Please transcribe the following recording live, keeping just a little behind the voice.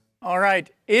All right,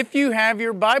 if you have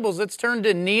your Bibles, let's turn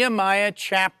to Nehemiah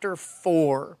chapter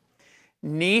 4.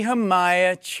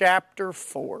 Nehemiah chapter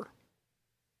 4.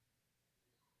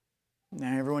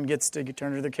 Now everyone gets to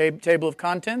turn to their table of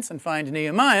contents and find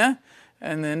Nehemiah,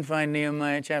 and then find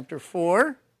Nehemiah chapter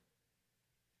 4.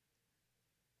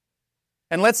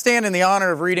 And let's stand in the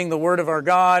honor of reading the Word of our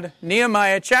God.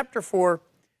 Nehemiah chapter 4,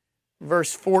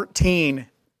 verse 14.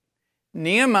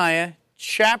 Nehemiah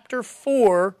chapter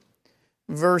 4,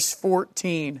 verse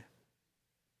 14.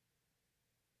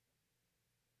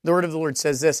 The word of the Lord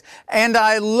says this, "And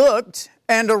I looked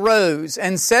and arose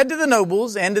and said to the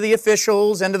nobles and to the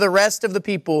officials and to the rest of the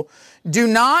people, 'Do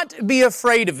not be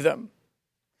afraid of them.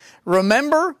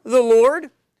 Remember the Lord,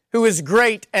 who is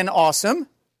great and awesome,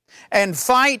 and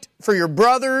fight for your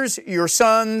brothers, your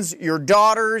sons, your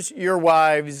daughters, your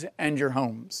wives, and your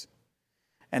homes.'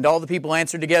 And all the people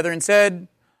answered together and said,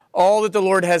 'All that the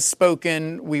Lord has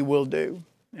spoken, we will do.'"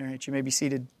 All right, you may be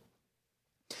seated.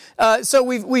 So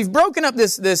we've broken up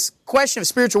this question of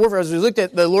spiritual warfare as we looked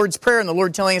at the Lord's Prayer and the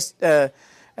Lord telling us,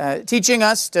 teaching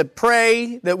us to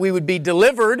pray that we would be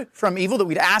delivered from evil, that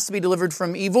we'd ask to be delivered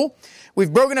from evil.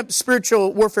 We've broken up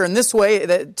spiritual warfare in this way,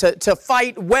 that to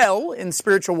fight well in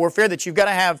spiritual warfare, that you've got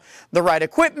to have the right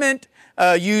equipment,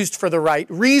 used for the right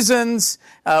reasons,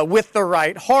 with the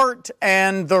right heart,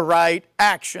 and the right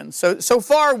action. So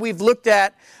far we've looked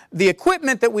at the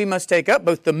equipment that we must take up,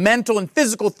 both the mental and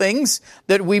physical things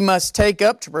that we must take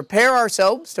up to prepare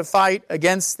ourselves to fight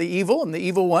against the evil and the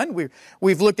evil one.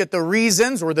 We've looked at the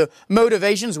reasons or the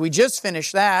motivations. We just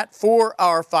finished that for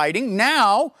our fighting.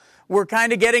 Now we're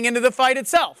kind of getting into the fight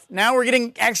itself. Now we're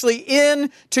getting actually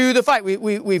into the fight.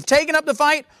 We've taken up the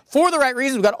fight for the right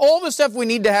reasons. We've got all the stuff we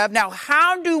need to have. Now,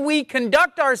 how do we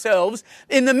conduct ourselves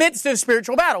in the midst of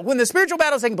spiritual battle? When the spiritual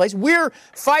battle is taking place, we're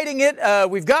fighting it.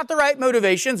 We've got the right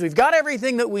motivations. We've got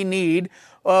everything that we need.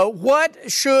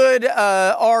 What should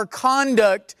our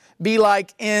conduct be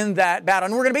like in that battle?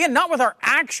 And we're going to begin not with our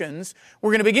actions.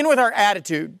 We're going to begin with our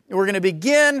attitude. We're going to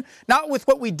begin not with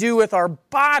what we do with our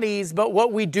bodies, but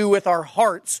what we do with our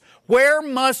hearts. Where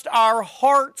must our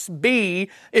hearts be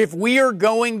if we are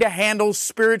going to handle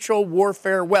spiritual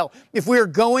warfare well? If we are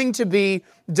going to be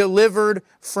delivered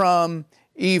from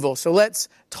evil? So let's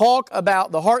talk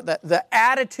about the heart, the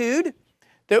attitude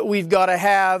that we've got to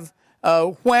have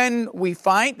when we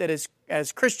fight, that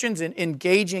as Christians in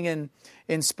engaging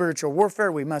in spiritual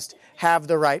warfare. We must have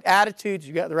the right attitudes.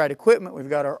 We've got the right equipment. We've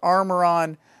got our armor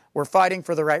on. We're fighting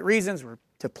for the right reasons. We're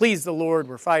to please the Lord.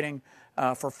 We're fighting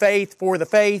for faith, for the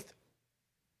faith,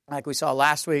 like we saw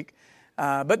last week.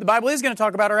 But the Bible is going to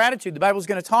talk about our attitude. The Bible is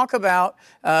going to talk about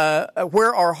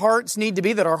where our hearts need to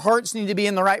be, that our hearts need to be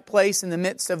in the right place in the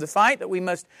midst of the fight, that we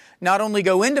must not only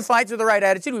go into fights with the right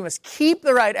attitude, we must keep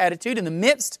the right attitude in the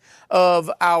midst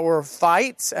of our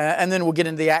fights, and then we'll get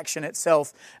into the action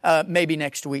itself maybe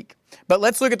next week. But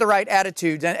let's look at the right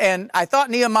attitudes. And I thought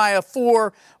Nehemiah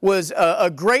 4 was a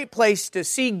great place to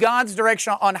see God's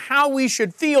direction on how we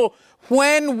should feel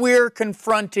when we're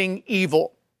confronting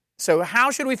evil. So how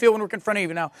should we feel when we're confronting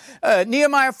evil? Now,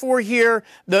 Nehemiah 4 here,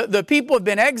 the people have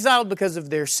been exiled because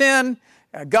of their sin.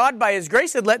 God, by His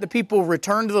grace, had let the people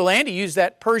return to the land. He used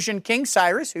that Persian king,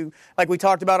 Cyrus, who, like we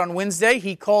talked about on Wednesday,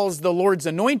 he calls the Lord's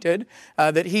anointed,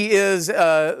 that he is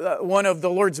one of the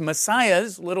Lord's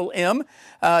messiahs, little m,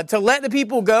 to let the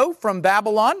people go from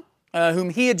Babylon, whom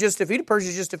he had just defeated,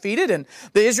 Persia just defeated, and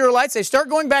the Israelites, they start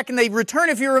going back and they return,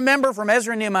 if you remember from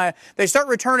Ezra and Nehemiah, they start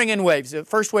returning in waves. The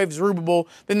first wave is Zerubbabel,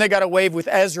 then they got a wave with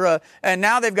Ezra, and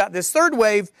now they've got this third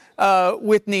wave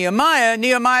with Nehemiah.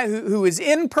 Nehemiah, who is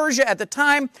in Persia at the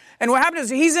time, and what happened is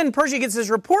he's in Persia, he gets this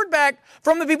report back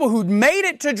from the people who'd made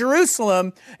it to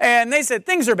Jerusalem, and they said,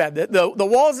 things are bad. The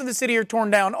walls of the city are torn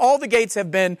down, all the gates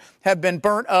have been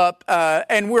burnt up,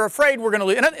 and we're afraid we're going to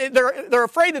lose. And they're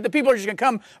afraid that the people are just going to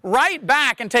come right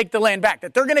back and take the land back,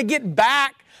 that they're going to get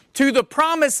back to the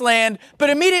promised land, but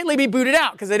immediately be booted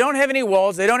out because they don't have any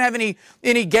walls, they don't have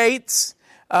any gates,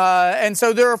 and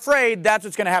so they're afraid that's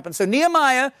what's going to happen. So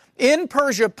Nehemiah in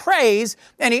Persia prays,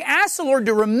 and he asks the Lord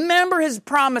to remember His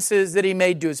promises that He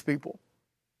made to His people.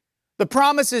 The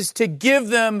promise is to give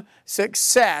them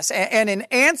success. And in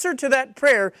answer to that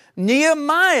prayer,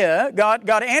 Nehemiah, God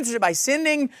answers it by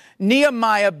sending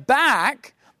Nehemiah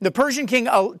back. The Persian king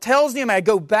tells Nehemiah,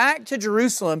 go back to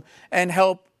Jerusalem and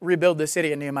help rebuild the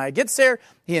city. And Nehemiah gets there,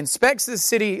 he inspects the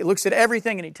city, he looks at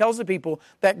everything, and he tells the people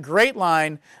that great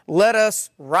line, let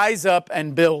us rise up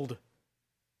and build.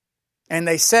 And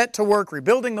they set to work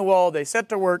rebuilding the wall. They set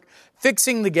to work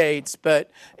fixing the gates. But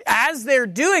as they're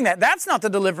doing that, that's not the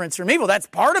deliverance from evil. That's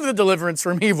part of the deliverance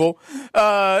from evil,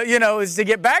 is to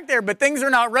get back there. But things are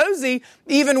not rosy.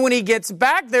 Even when he gets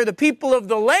back there, the people of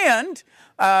the land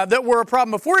that were a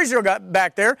problem before Israel got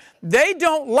back there, they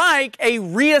don't like a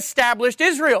reestablished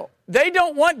Israel. They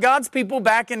don't want God's people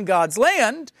back in God's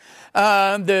land.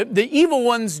 The evil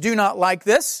ones do not like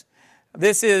this.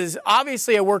 This is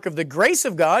obviously a work of the grace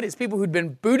of God. It's people who'd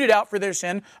been booted out for their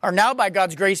sin are now by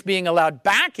God's grace being allowed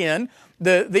back in.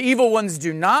 The evil ones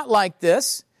do not like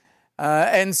this.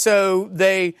 And so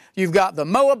you've got the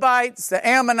Moabites, the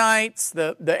Ammonites,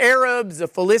 the Arabs, the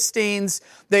Philistines.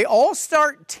 They all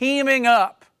start teaming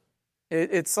up.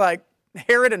 It's like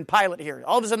Herod and Pilate here.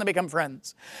 All of a sudden they become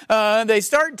friends. They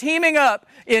start teaming up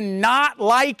in not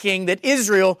liking that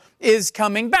Israel is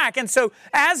coming back. And so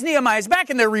as Nehemiah is back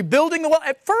and they're rebuilding the wall,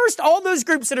 at first all those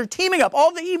groups that are teaming up,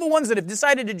 all the evil ones that have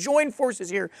decided to join forces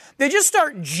here, they just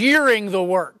start jeering the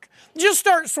work. Just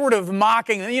start sort of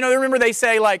mocking. Remember they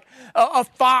say like a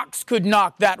fox could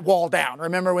knock that wall down.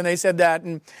 Remember when they said that?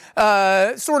 And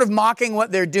sort of mocking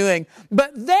what they're doing.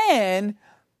 But then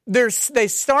they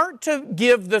start to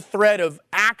give the threat of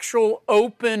actual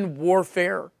open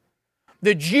warfare.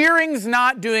 The jeering's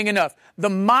not doing enough. The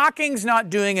mocking's not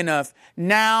doing enough.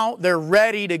 Now they're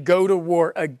ready to go to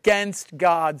war against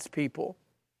God's people.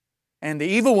 And the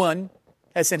evil one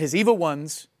has sent his evil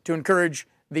ones to encourage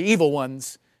the evil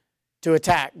ones to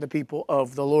attack the people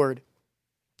of the Lord.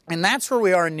 And that's where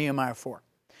we are in Nehemiah 4.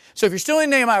 So if you're still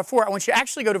in Nehemiah 4, I want you to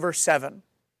actually go to verse 7.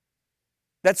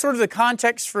 That's sort of the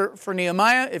context for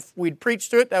Nehemiah. If we'd preached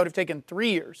through it, that would have taken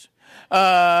 3 years.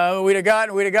 We'd have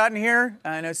gotten here.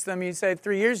 I know some of you say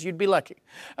 3 years, you'd be lucky.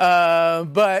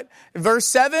 But verse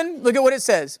 7, look at what it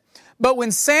says. But when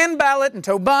Sanballat and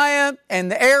Tobiah and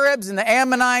the Arabs and the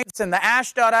Ammonites and the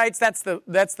Ashdodites,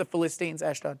 that's the Philistines,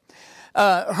 Ashdod,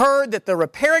 heard that the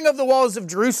repairing of the walls of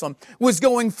Jerusalem was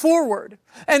going forward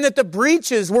and that the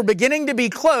breaches were beginning to be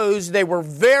closed, they were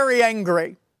very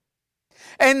angry.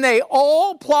 And they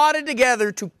all plotted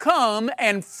together to come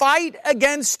and fight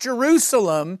against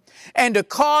Jerusalem and to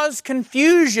cause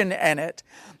confusion in it.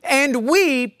 And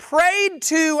we prayed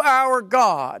to our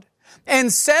God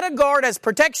and set a guard as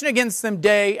protection against them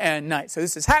day and night. So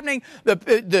this is happening.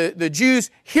 The Jews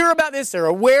hear about this. They're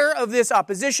aware of this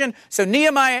opposition. So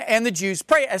Nehemiah and the Jews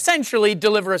pray, essentially,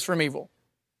 deliver us from evil.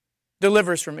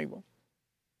 Deliver us from evil.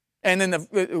 And then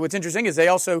what's interesting is they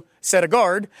also set a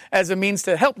guard as a means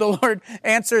to help the Lord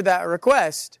answer that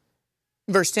request.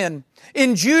 Verse 10,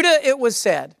 in Judah it was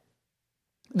said,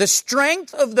 the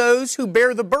strength of those who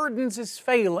bear the burdens is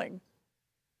failing.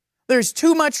 There's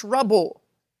too much rubble.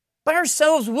 By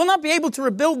ourselves, we'll not be able to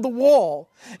rebuild the wall.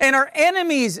 And our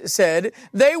enemies said,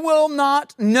 they will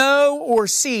not know or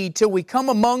see till we come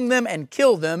among them and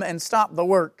kill them and stop the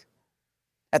work.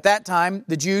 At that time,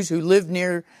 the Jews who lived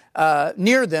near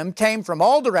them came from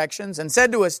all directions and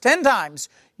said to us 10 times,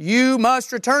 you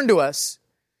must return to us.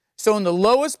 So in the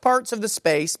lowest parts of the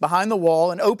space, behind the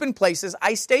wall, in open places,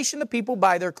 I stationed the people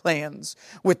by their clans,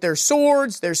 with their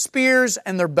swords, their spears,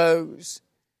 and their bows.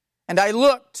 And I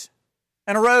looked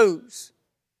and arose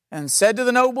and said to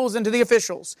the nobles and to the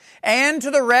officials and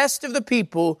to the rest of the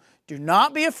people, do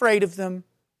not be afraid of them.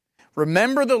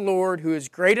 Remember the Lord who is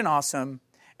great and awesome,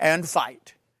 and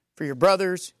fight for your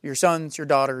brothers, your sons, your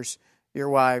daughters, your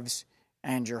wives,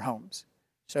 and your homes.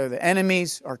 So the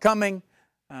enemies are coming.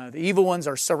 The evil ones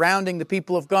are surrounding the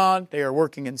people of God. They are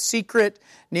working in secret.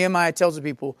 Nehemiah tells the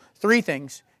people 3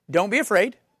 things. Don't be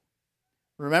afraid.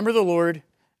 Remember the Lord.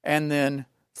 And then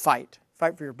fight.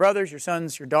 Fight for your brothers, your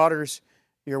sons, your daughters,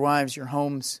 your wives, your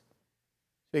homes.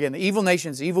 So again, the evil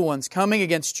nations, the evil ones coming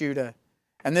against Judah.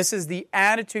 And this is the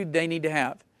attitude they need to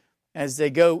have as they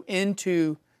go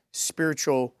into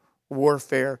spiritual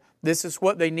warfare. This is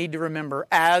what they need to remember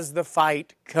as the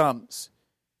fight comes.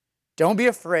 Don't be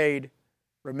afraid.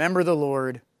 Remember the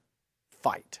Lord.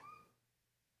 Fight.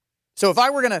 So if I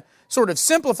were going to sort of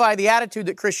simplify the attitude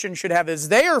that Christians should have as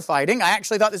they are fighting, I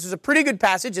actually thought this was a pretty good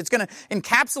passage. It's going to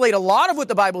encapsulate a lot of what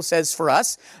the Bible says for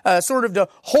us, sort of to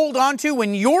hold on to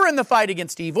when you're in the fight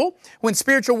against evil, when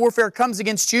spiritual warfare comes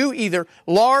against you, either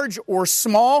large or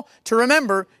small, to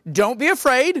remember, don't be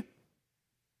afraid,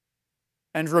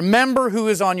 and remember who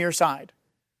is on your side.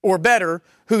 Or better,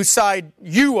 whose side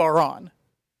you are on.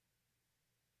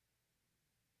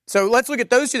 So let's look at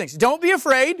those 2 things. Don't be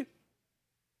afraid,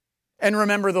 and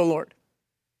remember the Lord.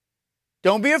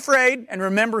 Don't be afraid, and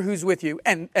remember who's with you.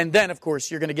 And then, of course,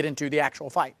 you're going to get into the actual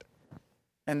fight.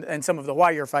 And some of the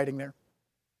why you're fighting there.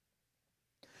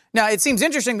 Now, it seems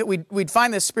interesting that we'd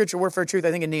find this spiritual warfare truth,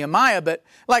 I think, in Nehemiah, but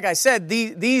like I said,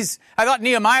 I thought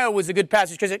Nehemiah was a good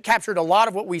passage because it captured a lot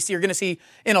of what you're going to see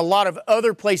in a lot of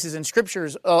other places in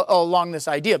Scriptures along this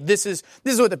idea. This is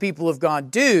what the people of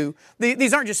God do.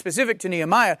 These aren't just specific to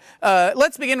Nehemiah.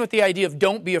 Let's begin with the idea of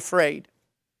don't be afraid.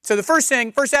 So the first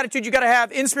attitude you got to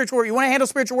have in spiritual warfare, you want to handle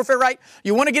spiritual warfare right,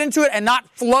 you want to get into it and not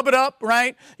flub it up,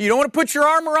 right? You don't want to put your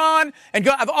armor on and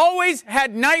go. I've always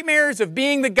had nightmares of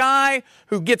being the guy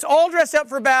who gets all dressed up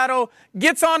for battle,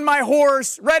 gets on my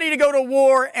horse, ready to go to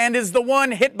war, and is the one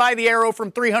hit by the arrow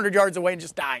from 300 yards away and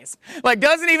just dies. Like,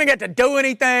 doesn't even get to do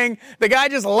anything. The guy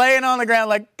just laying on the ground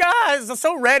like, guys, I'm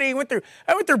so ready. I went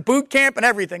through boot camp and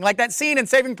everything. Like that scene in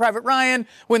Saving Private Ryan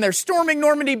when they're storming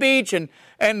Normandy Beach and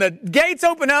the gates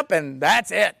open up and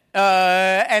that's it.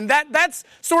 And that's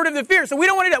sort of the fear. So we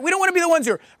don't want to do that. We don't want to be the ones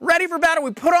who are ready for battle.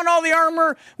 We put on all the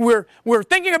armor. We're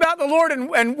thinking about the Lord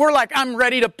and we're like, I'm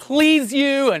ready to please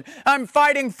you and I'm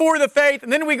fighting for the faith.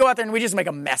 And then we go out there and we just make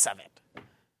a mess of it.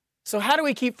 So how do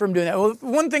we keep from doing that? Well,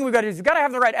 one thing we've got to do is we've got to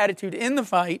have the right attitude in the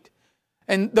fight.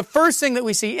 And the first thing that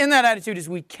we see in that attitude is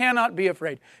we cannot be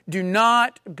afraid. Do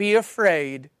not be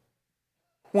afraid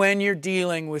when you're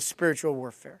dealing with spiritual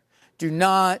warfare. Do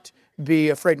not be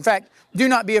afraid. In fact, do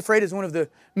not be afraid is one of the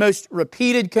most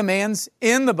repeated commands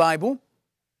in the Bible.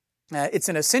 It's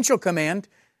an essential command,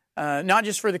 not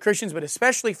just for the Christians, but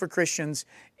especially for Christians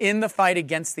in the fight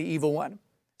against the evil one.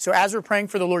 So as we're praying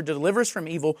for the Lord to deliver us from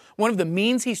evil, one of the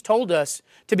means He's told us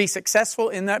to be successful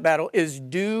in that battle is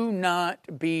do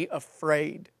not be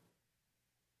afraid.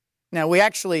 Now, we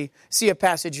actually see a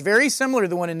passage very similar to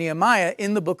the one in Nehemiah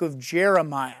in the book of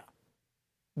Jeremiah.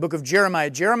 Book of Jeremiah.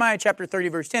 Jeremiah chapter 30,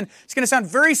 verse 10. It's going to sound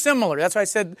very similar. That's why I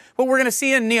said what we're going to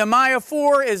see in Nehemiah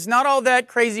 4 is not all that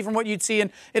crazy from what you'd see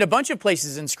in a bunch of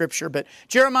places in Scripture. But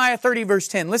Jeremiah 30, verse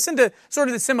 10. Listen to sort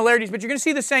of the similarities, but you're going to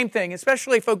see the same thing,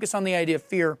 especially focus on the idea of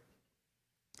fear.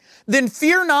 Then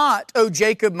fear not, O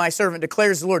Jacob, my servant,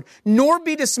 declares the Lord, nor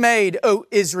be dismayed, O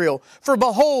Israel. For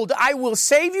behold, I will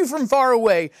save you from far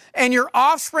away, and your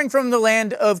offspring from the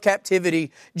land of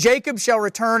captivity. Jacob shall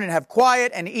return and have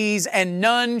quiet and ease, and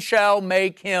none shall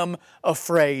make him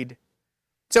afraid.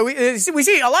 So we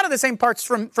see a lot of the same parts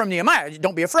from Nehemiah.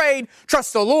 Don't be afraid,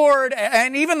 trust the Lord,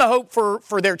 and even the hope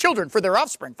for their children, for their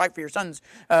offspring. Fight for your sons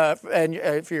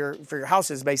and for your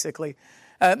houses, basically.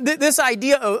 This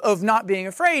idea of not being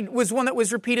afraid was one that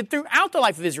was repeated throughout the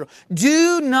life of Israel.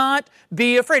 Do not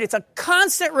be afraid. It's a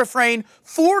constant refrain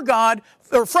for God,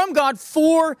 or from God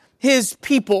for His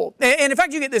people. And in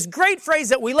fact, you get this great phrase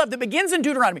that we love that begins in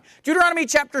Deuteronomy. Deuteronomy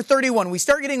chapter 31. We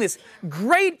start getting this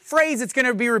great phrase that's going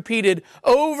to be repeated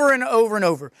over and over and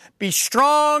over. Be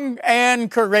strong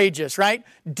and courageous, right?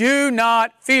 Do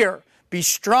not fear. Be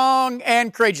strong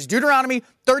and courageous. Deuteronomy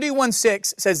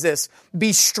 31:6 says this,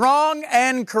 be strong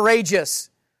and courageous.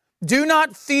 Do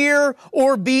not fear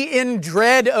or be in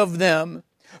dread of them.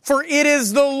 For it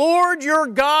is the Lord your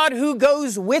God who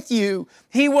goes with you.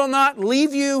 He will not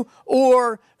leave you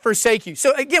or forsake you.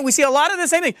 So again, we see a lot of the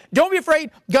same thing. Don't be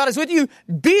afraid. God is with you.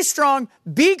 Be strong.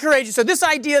 Be courageous. So this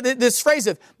idea, this phrase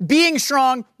of being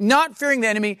strong, not fearing the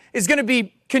enemy, is going to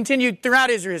be continued throughout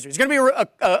Israel. It's going to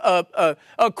be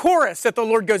a chorus that the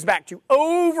Lord goes back to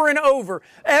over and over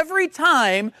every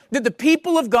time that the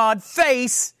people of God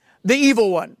face the evil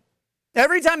one.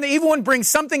 Every time the evil one brings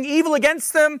something evil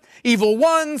against them, evil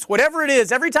ones, whatever it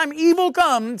is, every time evil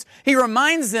comes, He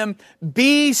reminds them,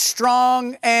 be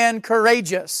strong and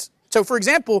courageous. So, for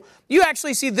example, you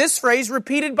actually see this phrase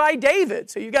repeated by David.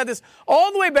 So you got this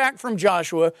all the way back from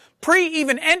Joshua,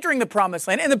 even entering the promised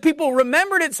land, and the people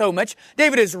remembered it so much.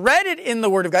 David has read it in the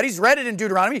Word of God. He's read it in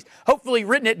Deuteronomy. He's hopefully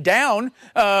written it down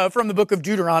from the book of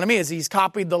Deuteronomy as he's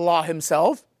copied the law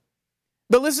himself.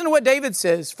 But listen to what David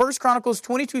says, 1 Chronicles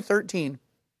 22:13.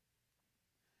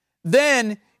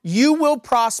 Then you will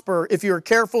prosper if you are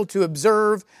careful to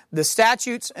observe the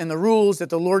statutes and the rules that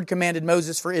the Lord commanded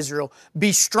Moses for Israel.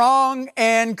 Be strong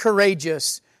and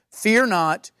courageous. Fear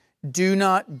not. Do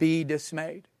not be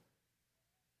dismayed.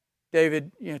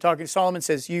 David, talking to Solomon,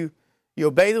 says, you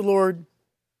obey the Lord,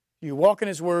 you walk in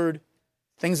His word,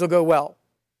 things will go well.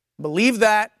 Believe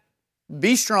that,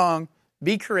 be strong,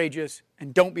 be courageous,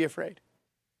 and don't be afraid.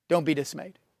 Don't be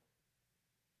dismayed.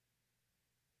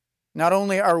 Not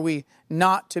only are we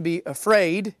not to be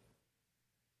afraid,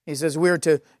 he says we're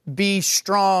to be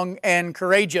strong and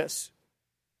courageous.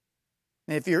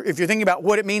 If you're thinking about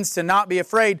what it means to not be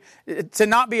afraid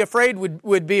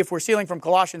would be, if we're stealing from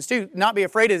Colossians 2, not be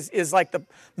afraid is like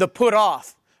the put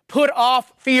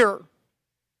off fear.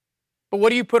 But what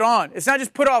do you put on? It's not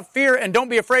just put off fear and don't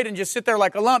be afraid and just sit there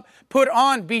like a lump. Put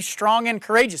on, be strong and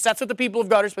courageous. That's what the people of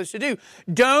God are supposed to do.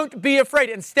 Don't be afraid.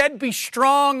 Instead, be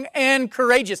strong and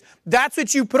courageous. That's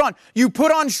what you put on. You put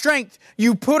on strength.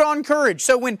 You put on courage.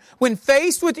 So when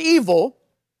faced with evil,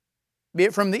 be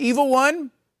it from the evil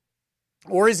one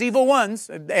or his evil ones,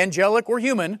 angelic or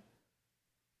human,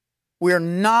 we are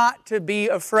not to be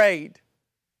afraid.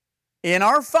 In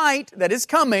our fight that is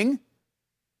coming,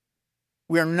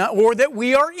 we are not, or that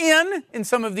we are in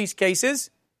some of these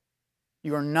cases,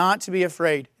 you are not to be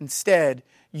afraid. Instead,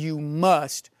 you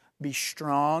must be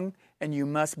strong and you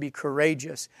must be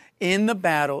courageous in the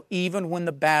battle, even when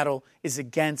the battle is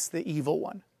against the evil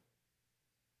one.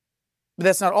 But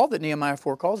that's not all that Nehemiah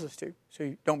 4 calls us to.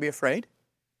 So don't be afraid.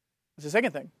 That's the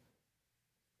second thing.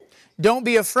 Don't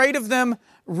be afraid of them.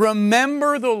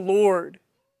 Remember the Lord,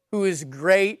 who is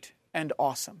great and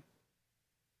awesome.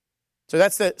 So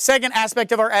that's the second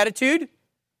aspect of our attitude.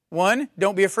 1,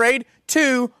 don't be afraid.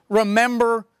 2,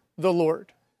 remember the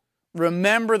Lord.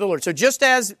 Remember the Lord. So just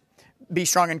as be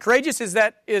strong and courageous is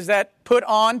that put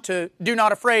on to do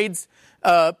not afraid's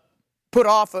put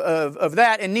off of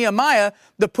that. In Nehemiah,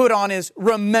 the put on is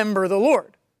remember the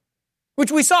Lord,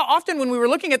 which we saw often when we were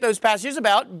looking at those passages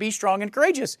about be strong and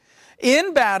courageous.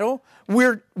 In battle,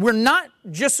 we're not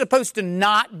just supposed to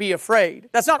not be afraid.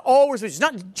 That's not all we're supposed to do.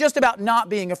 It's not just about not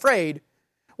being afraid.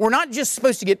 We're not just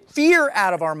supposed to get fear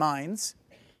out of our minds.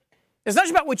 It's not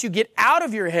just about what you get out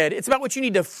of your head. It's about what you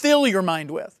need to fill your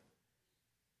mind with.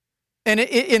 And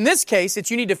in this case, it's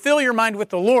you need to fill your mind with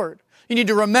the Lord. You need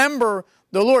to remember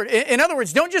the Lord. In other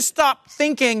words, don't just stop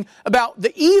thinking about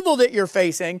the evil that you're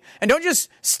facing, and don't just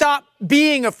stop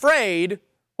being afraid.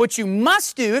 What you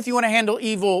must do if you want to handle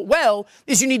evil well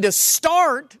is you need to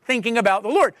start thinking about the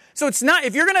Lord. So it's not,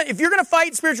 if you're gonna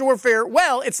fight spiritual warfare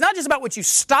well, it's not just about what you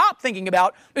stop thinking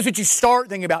about, it's what you start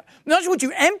thinking about. Not just what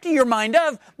you empty your mind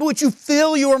of, but what you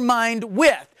fill your mind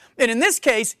with. And in this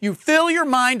case, you fill your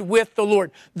mind with the Lord.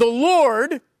 The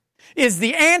Lord is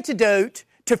the antidote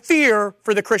to fear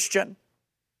for the Christian.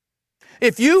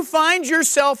 If you find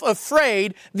yourself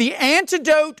afraid, the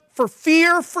antidote for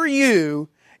fear for you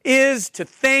is to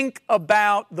think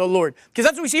about the Lord. Because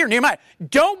that's what we see here in Nehemiah.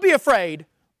 Don't be afraid.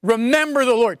 Remember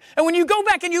the Lord. And when you go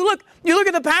back and you look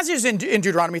at the passages in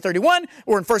Deuteronomy 31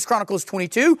 or in 1 Chronicles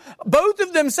 22, both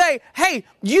of them say, hey,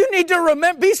 you need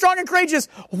to be strong and courageous.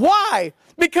 Why?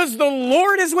 Because the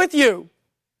Lord is with you.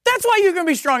 That's why you're going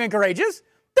to be strong and courageous.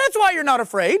 That's why you're not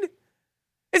afraid.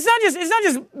 It's not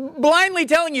just blindly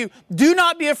telling you, do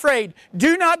not be afraid,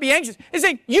 do not be anxious. It's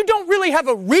saying you don't really have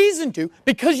a reason to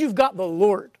because you've got the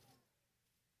Lord.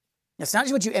 It's not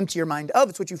just what you empty your mind of,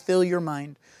 it's what you fill your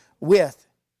mind with.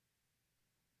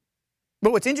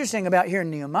 But what's interesting about here in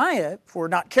Nehemiah, if we're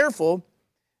not careful,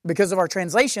 because of our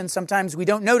translation, sometimes we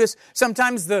don't notice.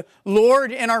 Sometimes the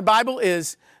Lord in our Bible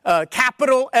is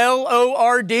capital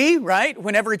L-O-R-D, right?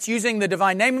 Whenever it's using the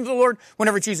divine name of the Lord,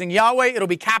 whenever it's using Yahweh, it'll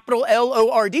be capital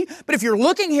L-O-R-D. But if you're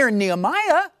looking here in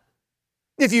Nehemiah,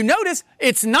 if you notice,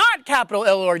 it's not capital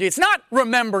L-O-R-D. It's not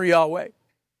remember Yahweh.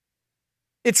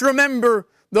 It's remember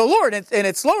the Lord, and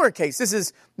it's lowercase. This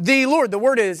is the Lord. The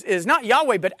word is not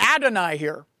Yahweh, but Adonai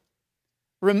here.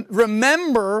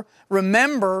 Remember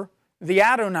the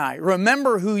Adonai.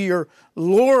 Remember who your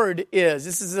Lord is.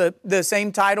 This is the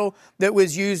same title that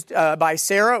was used by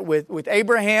Sarah with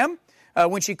Abraham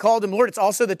when she called him Lord. It's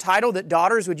also the title that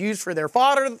daughters would use for their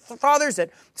fathers, that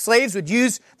slaves would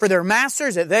use for their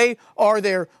masters, that they are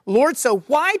their Lord. So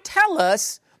why tell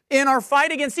us in our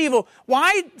fight against evil,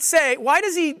 why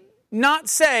does he not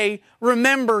say,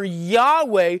 remember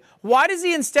Yahweh? Why does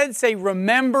he instead say,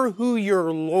 remember who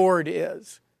your Lord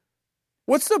is?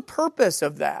 What's the purpose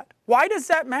of that? Why does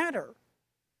that matter?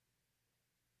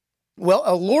 Well,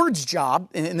 a Lord's job,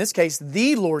 in this case,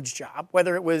 the Lord's job,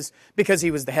 whether it was because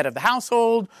he was the head of the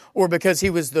household or because he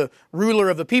was the ruler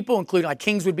of the people, including like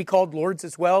kings would be called lords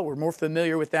as well. We're more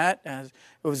familiar with that, as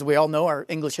we all know our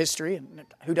English history, and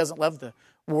who doesn't love the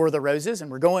War of the Roses?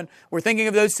 And we're thinking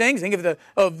of those things, think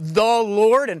of the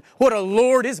Lord, and what a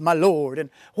Lord is my Lord. And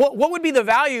what would be the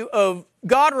value of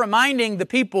God reminding the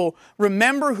people,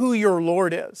 remember who your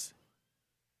Lord is?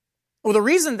 Well, the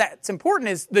reason that's important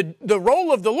is the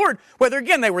role of the Lord, whether,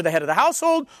 again, they were the head of the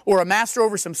household or a master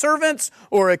over some servants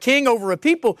or a king over a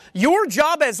people, your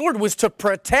job as Lord was to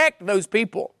protect those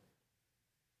people.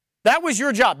 That was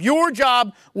your job. Your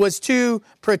job was to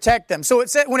protect them. So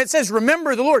when it says,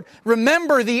 remember the Lord,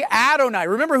 remember the Adonai,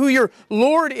 remember who your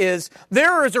Lord is,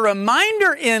 there is a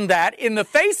reminder in that, in the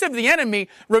face of the enemy,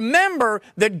 remember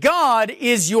that God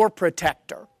is your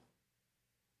protector.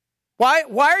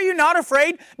 Why are you not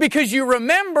afraid? Because you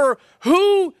remember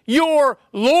who your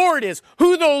Lord is,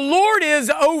 who the Lord is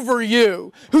over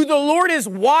you, who the Lord is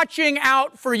watching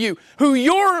out for you, who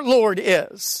your Lord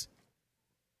is,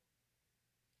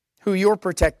 who your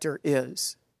protector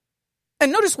is.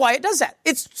 And notice why it does that.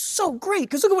 It's so great,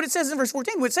 because look at what it says in verse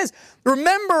 14. It says,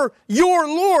 remember your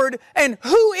Lord, and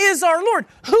who is our Lord?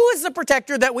 Who is the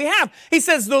protector that we have? He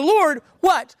says, the Lord,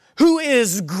 what? Who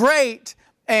is great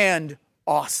and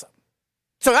awesome.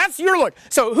 So that's your Lord.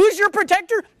 So who's your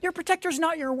protector? Your protector's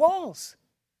not your walls.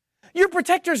 Your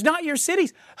protector's not your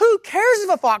cities. Who cares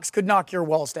if a fox could knock your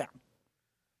walls down?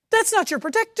 That's not your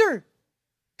protector.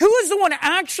 Who is the one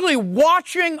actually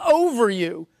watching over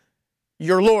you?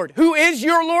 Your Lord. Who is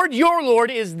your Lord? Your Lord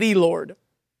is the Lord.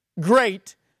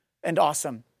 Great and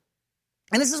awesome.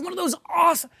 And this is one of those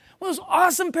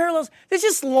awesome parallels that's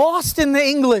just lost in the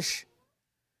English.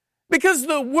 Because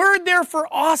the word there for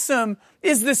awesome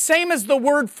is the same as the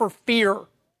word for fear.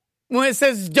 When it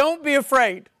says, don't be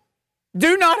afraid.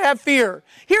 Do not have fear.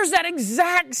 Here's that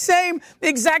exact same,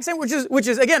 which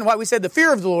is again why we said the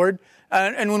fear of the Lord.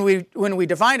 And when we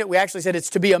defined it, we actually said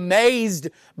it's to be amazed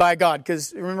by God.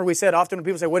 Because remember we said often when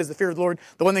people say, what is the fear of the Lord?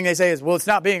 The one thing they say is, well, it's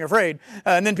not being afraid.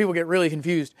 And then people get really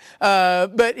confused.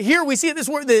 But here we see this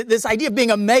word, this idea of being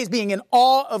amazed, being in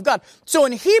awe of God. So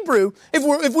in Hebrew, if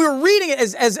we were reading it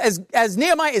as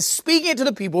Nehemiah is speaking it to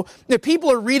the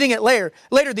people are reading it later,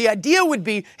 the idea would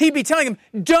be, he'd be telling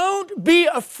them, don't be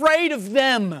afraid of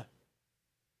them.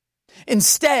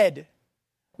 Instead,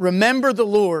 remember the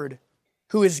Lord,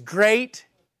 who is great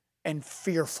and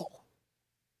fearful.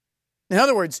 In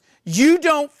other words, you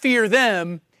don't fear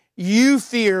them, you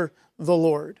fear the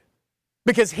Lord.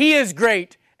 Because He is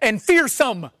great and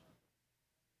fearsome.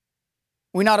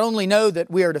 We not only know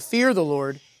that we are to fear the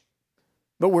Lord,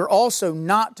 but we're also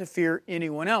not to fear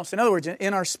anyone else. In other words,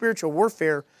 in our spiritual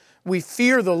warfare, we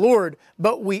fear the Lord,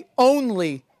 but we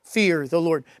only fear the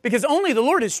Lord. Because only the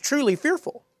Lord is truly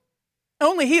fearful.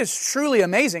 Only He is truly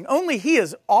amazing. Only He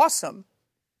is awesome.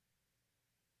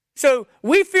 So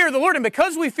we fear the Lord, and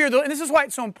because we fear the Lord, and this is why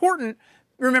it's so important,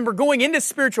 remember, going into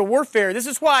spiritual warfare, this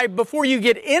is why before you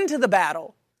get into the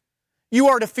battle, you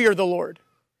are to fear the Lord.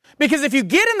 Because if you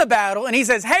get in the battle and He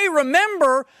says, hey,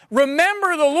 remember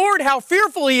the Lord, how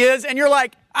fearful He is, and you're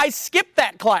like, I skipped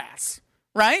that class,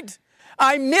 right?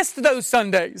 I missed those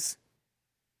Sundays.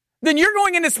 Then you're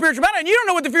going into spiritual battle, and you don't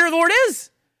know what the fear of the Lord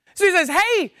is. So He says,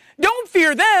 hey, don't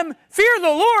fear them, fear the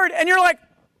Lord, and you're like,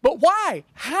 but why?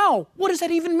 How? What does that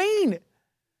even mean?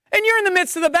 And you're in the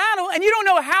midst of the battle and you don't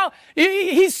know how.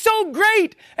 He's so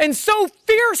great and so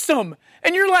fearsome.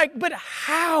 And you're like, but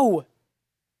how?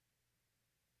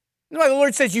 That's why the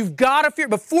Lord says you've got to fear.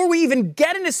 Before we even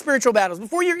get into spiritual battles,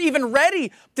 before you're even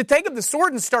ready to take up the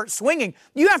sword and start swinging,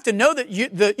 you have to know that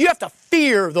you have to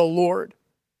fear the Lord.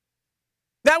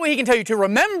 That way He can tell you to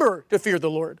remember to fear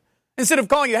the Lord. Instead of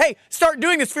calling you, hey, start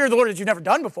doing this fear of the Lord that you've never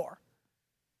done before.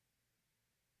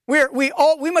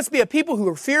 We must be a people who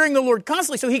are fearing the Lord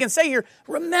constantly, so He can say here,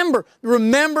 remember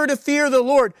to fear the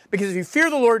Lord, because if you fear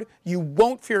the Lord, you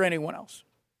won't fear anyone else.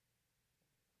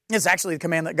 It's actually the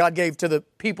command that God gave to the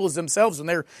peoples themselves when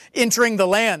they're entering the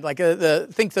land, like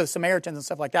think the Samaritans and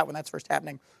stuff like that when that's first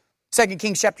happening. 2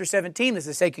 Kings chapter 17, this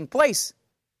is taking place.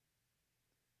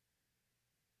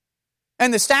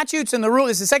 And the statutes and the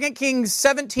rules, this is 2 Kings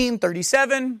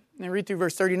 17:37. And read through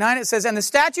verse 39. It says, and the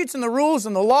statutes and the rules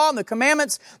and the law and the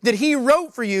commandments that He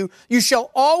wrote for you, you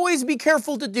shall always be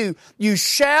careful to do. You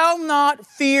shall not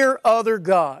fear other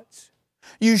gods.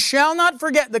 You shall not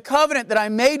forget the covenant that I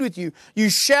made with you.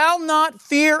 You shall not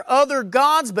fear other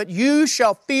gods, but you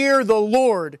shall fear the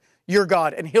Lord your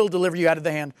God, and He'll deliver you out of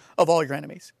the hand of all your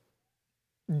enemies.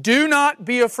 Do not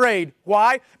be afraid.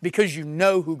 Why? Because you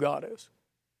know who God is.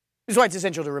 This is why it's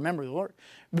essential to remember the Lord.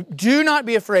 Do not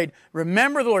be afraid.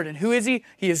 Remember the Lord. And who is He?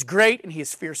 He is great and He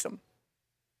is fearsome.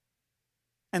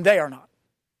 And they are not.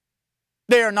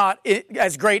 They are not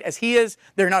as great as He is.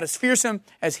 They're not as fearsome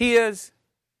as He is.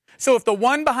 So if the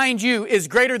one behind you is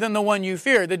greater than the one you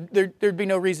fear, there'd be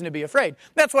no reason to be afraid.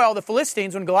 That's why all the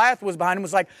Philistines, when Goliath was behind him,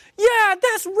 was like, yeah,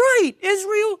 that's right,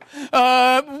 Israel.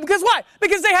 Because why?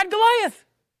 Because they had Goliath.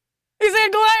 He said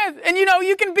Goliath. And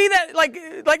you can be that,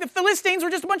 like the Philistines were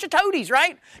just a bunch of toadies,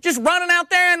 right? Just running out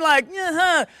there and like,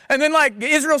 and then like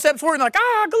Israel steps forward and like,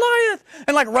 Goliath.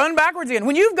 And like run backwards again.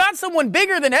 When you've got someone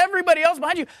bigger than everybody else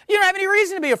behind you, you don't have any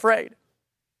reason to be afraid.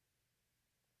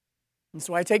 And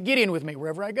so I take Gideon with me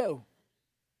wherever I go.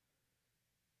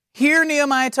 Here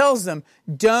Nehemiah tells them,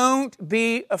 don't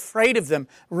be afraid of them.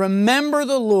 Remember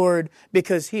the Lord,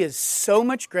 because He is so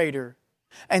much greater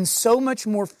and so much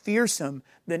more fearsome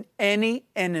than any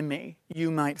enemy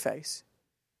you might face.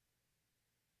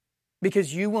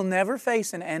 Because you will never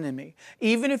face an enemy.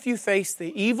 Even if you face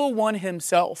the evil one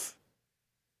himself,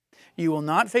 you will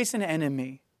not face an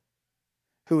enemy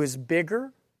who is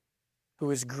bigger,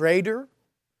 who is greater,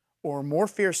 or more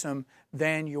fearsome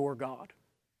than your God,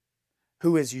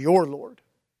 who is your Lord,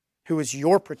 who is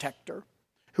your protector,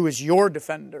 who is your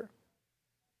defender.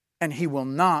 And He will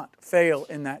not fail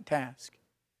in that task.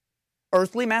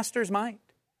 Earthly masters might,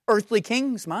 earthly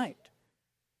kings might,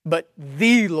 but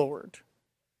the Lord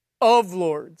of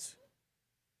lords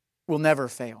will never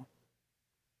fail.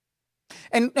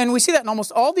 And we see that in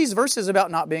almost all these verses about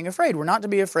not being afraid. We're not to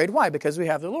be afraid. Why? Because we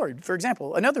have the Lord. For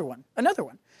example, another one.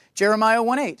 Jeremiah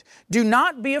 1:8. Do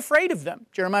not be afraid of them.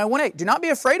 Jeremiah 1:8. Do not be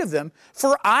afraid of them,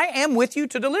 for I am with you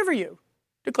to deliver you,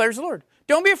 declares the Lord.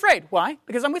 Don't be afraid. Why?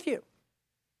 Because I'm with you.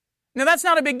 Now that's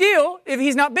not a big deal if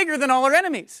He's not bigger than all our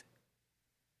enemies.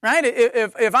 Right?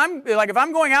 If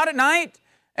I'm going out at night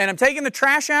and I'm taking the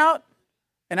trash out,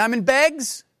 and I'm in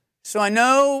Beggs, so I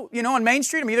know, on Main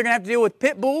Street, I'm either going to have to deal with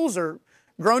pit bulls or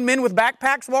grown men with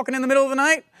backpacks walking in the middle of the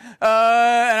night.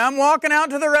 And I'm walking out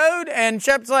to the road, and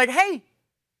Shep's like, hey,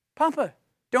 Papa,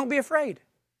 don't be afraid.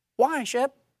 Why,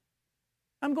 Shep?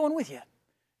 I'm going with you.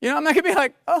 I'm not going to be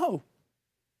like, oh,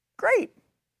 great.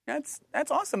 That's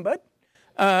awesome, bud.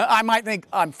 I might think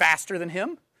I'm faster than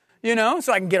him,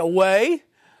 so I can get away.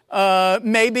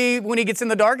 Maybe when he gets in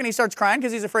the dark and he starts crying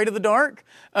because he's afraid of the dark,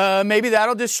 maybe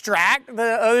that'll distract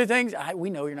the other things. We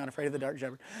know you're not afraid of the dark,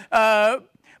 Shepherd.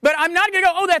 But I'm not going to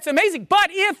go, oh, that's amazing. But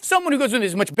if someone who goes with me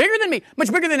is much bigger than me,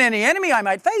 much bigger than any enemy I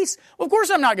might face, well, of course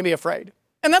I'm not going to be afraid.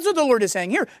 And that's what the Lord is saying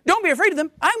here. Don't be afraid of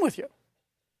them. I'm with you.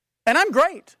 And I'm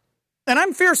great. And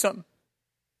I'm fearsome.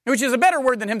 Which is a better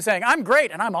word than Him saying, I'm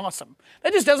great and I'm awesome.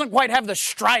 That just doesn't quite have the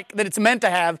strike that it's meant to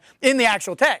have in the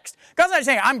actual text. God's not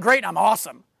saying, I'm great and I'm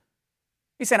awesome.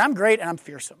 He said, I'm great and I'm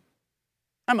fearsome.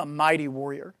 I'm a mighty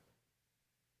warrior.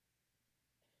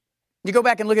 You go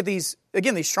back and look at these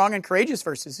strong and courageous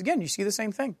verses. Again, you see the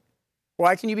same thing.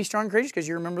 Why can you be strong and courageous? Because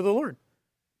you remember the Lord.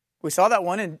 We saw that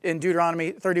one in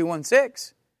Deuteronomy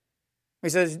 31:6. He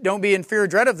says, don't be in fear or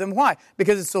dread of them. Why?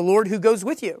 Because it's the Lord who goes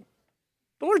with you.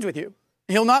 The Lord's with you.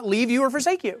 He'll not leave you or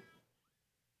forsake you.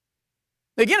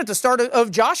 Again, at the start of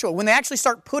Joshua, when they actually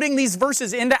start putting these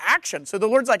verses into action. So the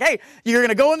Lord's like, hey, you're going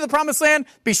to go into the promised land,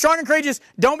 be strong and courageous,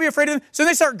 don't be afraid of them. So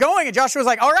they start going, and Joshua's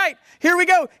like, all right, here we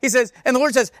go. He says, and the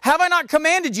Lord says, have I not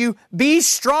commanded you, be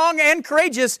strong and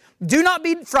courageous, do not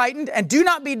be frightened, and do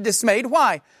not be dismayed.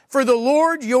 Why? For the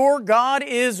Lord your God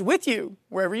is with you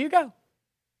wherever you go.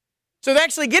 So they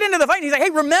actually get into the fight, and He's like, hey,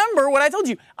 remember what I told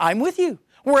you. I'm with you.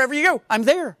 Wherever you go, I'm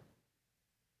there.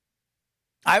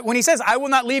 When He says, I will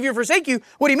not leave you or forsake you,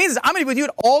 what He means is I'm going to be with you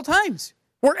at all times.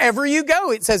 Wherever you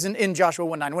go, it says in Joshua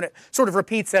 1:9, when it sort of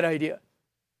repeats that idea.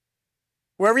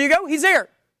 Wherever you go, He's there.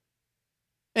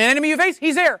 An enemy you face,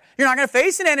 He's there. You're not going to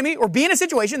face an enemy or be in a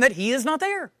situation that He is not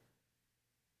there.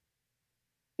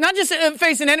 Not just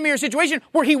face an enemy or situation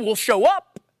where He will show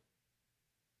up.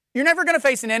 You're never going to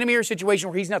face an enemy or situation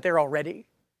where He's not there already.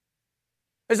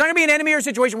 There's not going to be an enemy or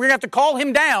situation where you're going to have to call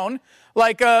Him down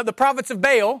like the prophets of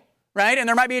Baal, right? And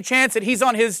there might be a chance that He's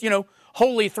on His,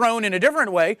 holy throne in a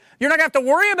different way. You're not going to have to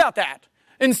worry about that.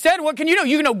 Instead, what can you do?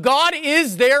 You know God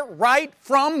is there right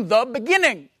from the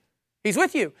beginning. He's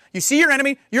with you. You see your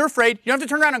enemy, you're afraid. You don't have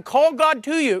to turn around and call God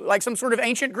to you like some sort of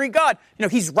ancient Greek God.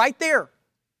 He's right there,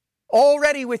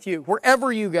 already with you,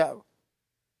 wherever you go.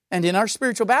 And in our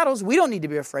spiritual battles, we don't need to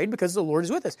be afraid because the Lord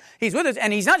is with us. He's with us,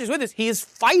 and He's not just with us, He is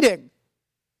fighting.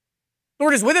 The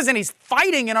Lord is with us, and He's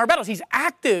fighting in our battles. He's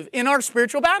active in our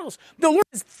spiritual battles. The Lord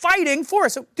is fighting for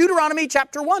us. So Deuteronomy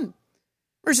chapter 1,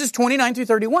 verses 29 through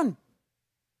 31.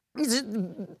 It's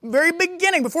the very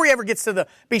beginning, before He ever gets to the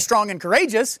be strong and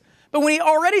courageous. But when He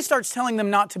already starts telling them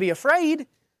not to be afraid,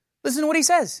 listen to what He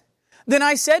says. Then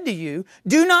I said to you,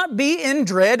 do not be in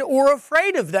dread or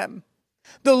afraid of them.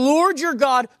 The Lord your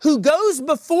God, who goes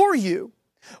before you,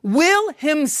 will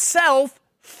Himself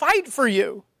fight for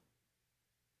you.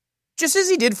 Just as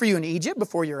He did for you in Egypt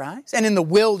before your eyes, and in the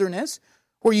wilderness,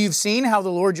 where you've seen how the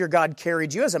Lord your God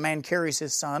carried you as a man carries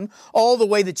his son, all the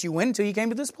way that you went until you came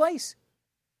to this place.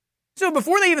 So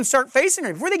before they even start facing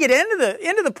her, before they get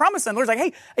into the promised land, the Lord's like,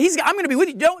 hey, I'm going to be with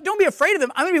you. Don't be afraid of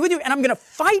them. I'm going to be with you, and I'm going to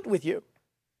fight with you.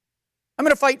 I'm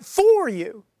going to fight for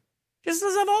you, just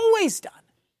as I've always done.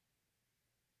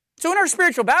 So in our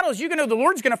spiritual battles, you can know the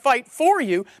Lord's going to fight for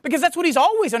you because that's what He's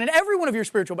always done in every one of your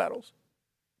spiritual battles.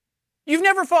 You've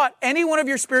never fought any one of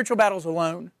your spiritual battles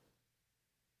alone.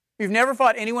 You've never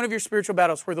fought any one of your spiritual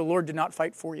battles where the Lord did not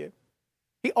fight for you.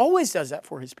 He always does that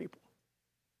for His people.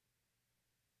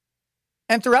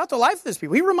 And throughout the life of His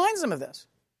people, He reminds them of this.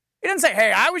 He didn't say,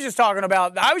 hey, I was just talking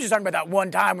about that one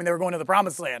time when they were going to the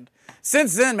promised land.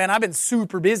 Since then, man, I've been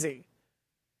super busy.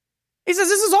 He says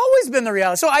this has always been the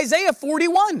reality. So Isaiah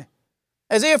 41,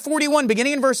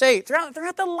 beginning in verse 8, throughout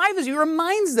the life, he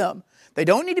reminds them they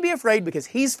don't need to be afraid because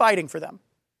he's fighting for them.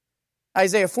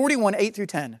 Isaiah 41, 8 through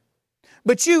 10.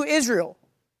 But you, Israel,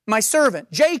 my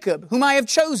servant, Jacob, whom I have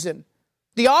chosen,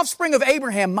 the offspring of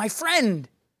Abraham, my friend,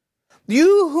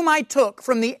 you whom I took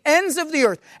from the ends of the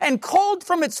earth and called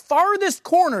from its farthest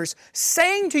corners,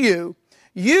 saying to you,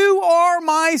 you are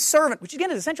my servant. Which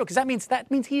again is essential because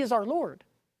that means he is our Lord.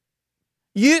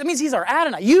 It means he's our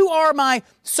Adonai. You are my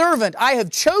servant. I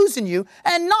have chosen you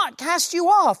and not cast you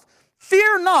off.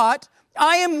 Fear not,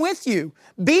 I am with you.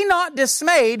 Be not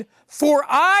dismayed, for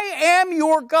I am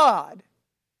your God.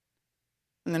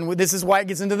 And then this is why it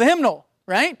gets into the hymnal,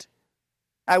 right?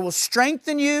 I will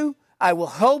strengthen you. I will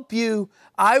help you.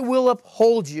 I will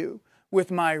uphold you with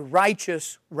my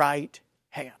righteous right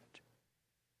hand.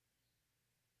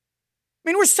 I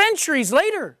mean, we're centuries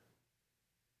later.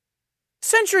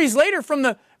 Centuries later from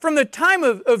the time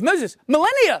of Moses.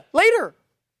 Millennia later.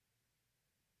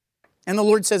 And the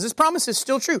Lord says, this promise is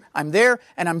still true. I'm there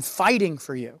and I'm fighting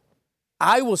for you.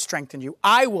 I will strengthen you.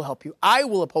 I will help you. I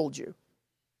will uphold you.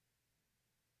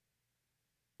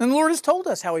 And the Lord has told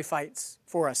us how he fights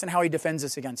for us and how he defends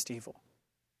us against evil.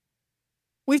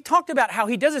 We've talked about how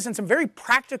he does this in some very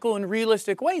practical and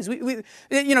realistic ways.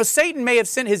 Satan may have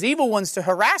sent his evil ones to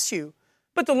harass you,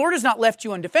 but the Lord has not left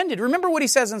you undefended. Remember what he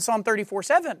says in Psalm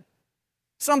 34:7.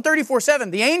 Psalm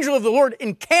 34:7, the angel of the Lord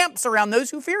encamps around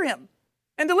those who fear him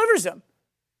and delivers them.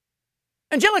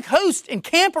 Angelic hosts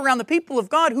encamp around the people of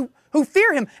God who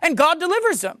fear him, and God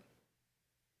delivers them.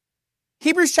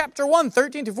 Hebrews chapter 1,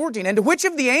 13 to 14. And to which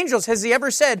of the angels has he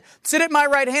ever said, sit at my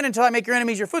right hand until I make your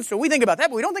enemies your footstool? We think about that,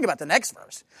 but we don't think about the next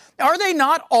verse. Are they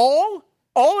not all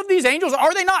of these angels,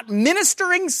 are they not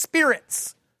ministering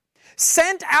spirits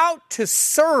sent out to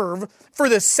serve for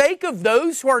the sake of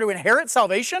those who are to inherit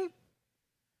salvation?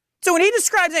 So when he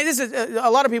describes, this is a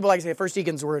lot of people like to say first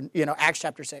deacons were in, Acts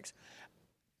chapter 6.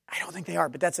 I don't think they are,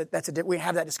 but we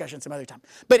have that discussion some other time.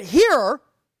 But here,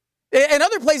 and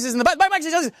other places in the Bible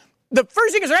actually tells us, the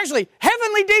first deacons are actually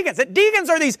heavenly deacons. That deacons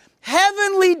are these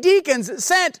heavenly deacons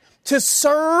sent to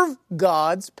serve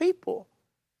God's people.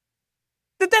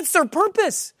 That's their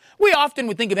purpose. We often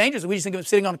would think of angels, we just think of them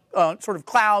sitting on sort of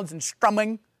clouds and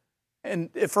strumming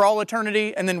and for all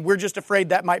eternity, and then we're just afraid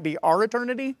that might be our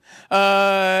eternity.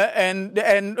 And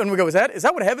we go, is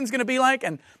that what heaven's going to be like?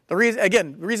 And the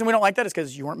reason we don't like that is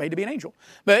because you weren't made to be an angel.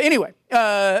 But anyway,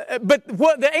 but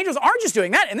what the angels aren't just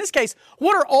doing that. In this case,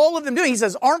 what are all of them doing? He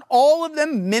says, aren't all of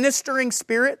them ministering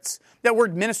spirits? That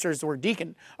word minister is the word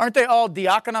deacon. Aren't they all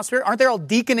diakonos spirits? Aren't they all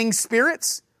deaconing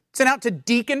spirits sent out to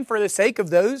deacon for the sake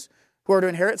of those who are to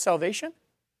inherit salvation?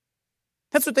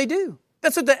 That's what they do.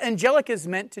 That's what the angelic is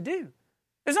meant to do.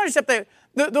 It's not just that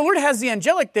the Lord has the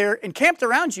angelic there encamped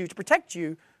around you to protect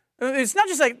you. It's not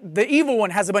just like the evil one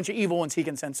has a bunch of evil ones he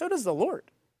can send. So does the Lord.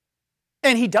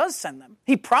 And he does send them.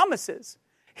 He promises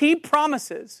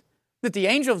that the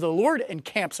angel of the Lord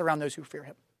encamps around those who fear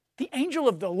him. The angel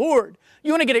of the Lord.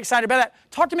 You want to get excited about that?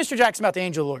 Talk to Mr. Jackson about the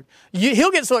angel of the Lord. He'll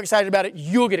get so excited about it,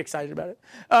 you'll get excited about it.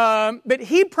 But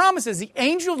he promises the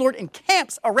angel of the Lord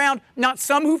encamps around not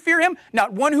some who fear him,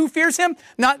 not one who fears him,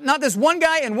 not this one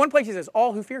guy in one place. He says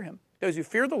all who fear him, those who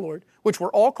fear the Lord, which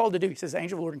we're all called to do. He says the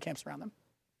angel of the Lord encamps around them.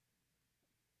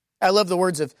 I love the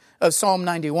words of Psalm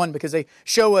 91 because they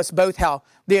show us both how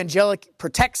the angelic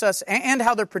protects us and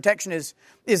how their protection is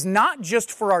not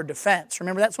just for our defense.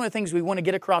 Remember, that's one of the things we want to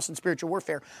get across in spiritual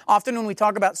warfare. Often when we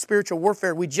talk about spiritual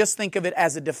warfare, we just think of it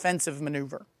as a defensive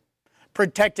maneuver,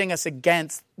 protecting us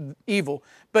against evil.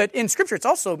 But in Scripture, it's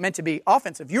also meant to be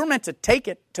offensive. You're meant to take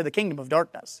it to the kingdom of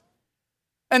darkness.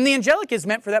 And the angelic is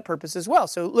meant for that purpose as well.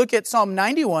 So look at Psalm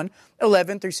 91,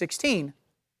 11 through 16.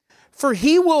 For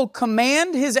he will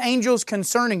command his angels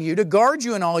concerning you to guard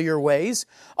you in all your ways.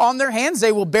 On their hands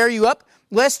they will bear you up,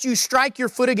 lest you strike your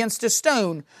foot against a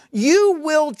stone. You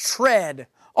will tread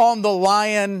on the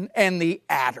lion and the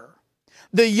adder.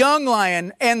 The young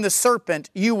lion and the serpent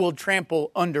you will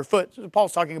trample underfoot. So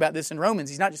Paul's talking about this in Romans.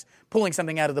 He's not just pulling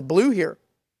something out of the blue here.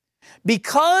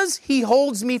 Because he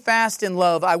holds me fast in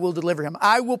love, I will deliver him.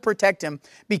 I will protect him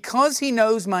because he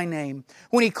knows my name.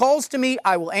 When he calls to me,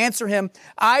 I will answer him.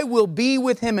 I will be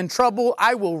with him in trouble.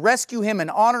 I will rescue him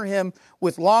and honor him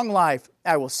with long life.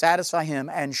 I will satisfy him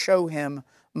and show him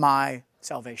my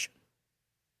salvation.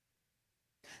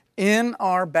 In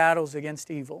our battles against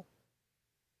evil,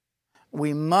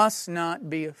 we must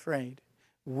not be afraid.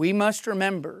 We must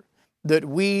remember that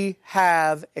we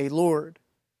have a Lord.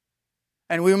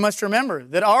 And we must remember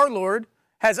that our Lord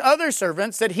has other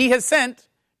servants that he has sent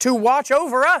to watch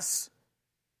over us.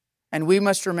 And we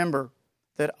must remember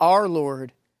that our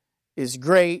Lord is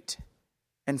great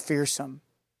and fearsome.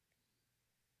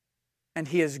 And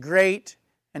he is great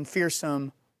and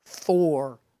fearsome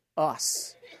for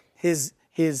us. His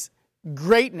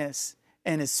greatness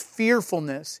and his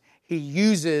fearfulness he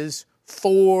uses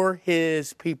for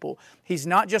his people. He's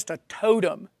not just a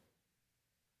totem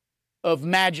of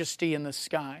majesty in the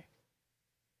sky.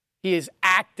 He is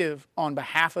active on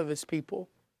behalf of his people,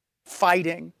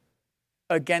 fighting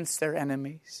against their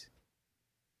enemies.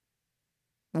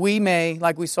 We may,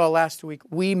 like we saw last week,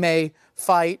 we may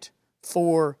fight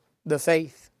for the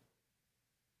faith.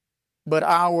 But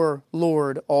our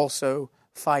Lord also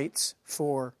fights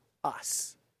for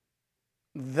us.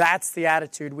 That's the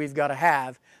attitude we've got to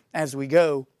have as we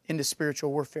go into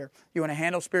spiritual warfare. You want to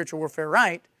handle spiritual warfare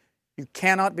right, you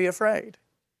cannot be afraid.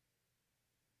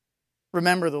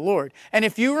 Remember the Lord. And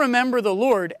if you remember the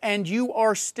Lord and you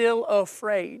are still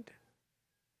afraid,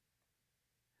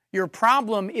 your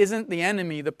problem isn't the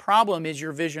enemy. The problem is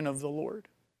your vision of the Lord.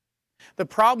 The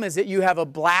problem is that you have a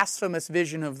blasphemous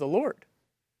vision of the Lord.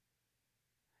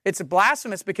 It's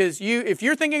blasphemous because if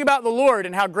you're thinking about the Lord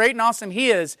and how great and awesome He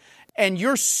is, and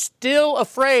you're still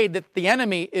afraid that the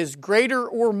enemy is greater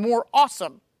or more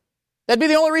awesome, that'd be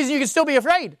the only reason you can still be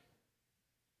afraid.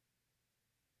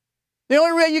 The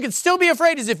only way you could still be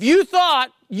afraid is if you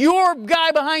thought your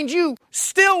guy behind you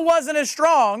still wasn't as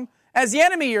strong as the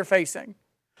enemy you're facing.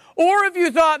 Or if you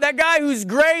thought that guy who's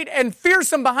great and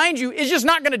fearsome behind you is just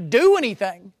not going to do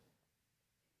anything.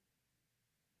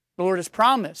 The Lord has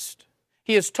promised.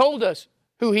 He has told us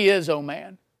who He is, O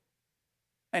man.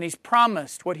 And He's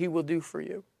promised what He will do for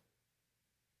you.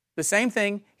 The same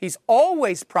thing He's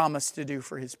always promised to do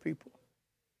for His people.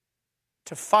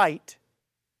 To fight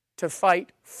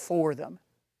for them.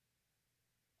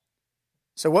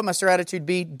 So what must our attitude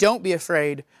be? Don't be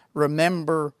afraid.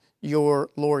 Remember your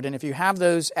Lord. And if you have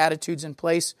those attitudes in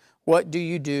place, what do?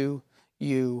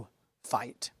 You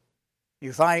fight.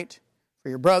 You fight for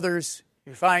your brothers.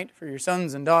 You fight for your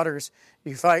sons and daughters.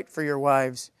 You fight for your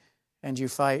wives. And you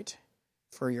fight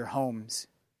for your homes.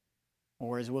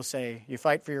 Or as we'll say, you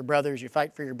fight for your brothers, you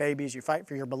fight for your babies, you fight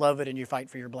for your beloved, and you fight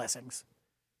for your blessings.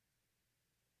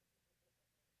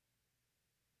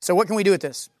 So what can we do with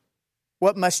this?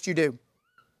 What must you do?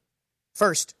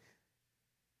 First,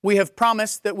 we have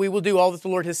promised that we will do all that the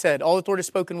Lord has said. All that the Lord has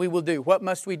spoken, we will do. What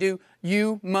must we do?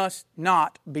 You must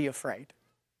not be afraid.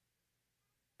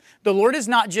 The Lord is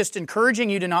not just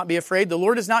encouraging you to not be afraid. The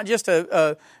Lord is not just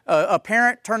a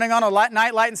parent turning on a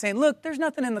night light and saying, look, there's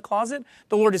nothing in the closet.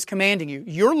 The Lord is commanding you.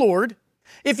 Your Lord,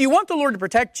 if you want the Lord to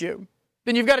protect you,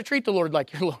 then you've got to treat the Lord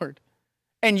like your Lord.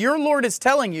 And your Lord is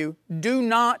telling you, do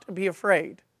not be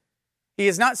afraid. He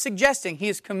is not suggesting, He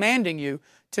is commanding you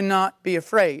to not be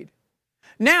afraid.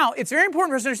 Now, it's very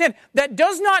important for us to understand, that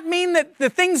does not mean that the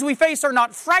things we face are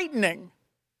not frightening.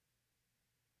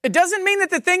 It doesn't mean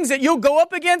that the things that you'll go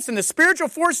up against and the spiritual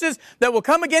forces that will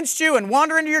come against you and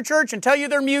wander into your church and tell you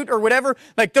they're mute or whatever,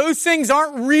 like those things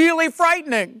aren't really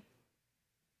frightening.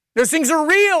 Those things are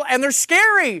real and they're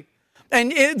scary.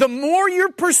 And the more you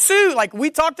pursue, like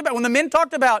we talked about, when the men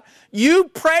talked about, you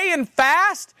pray and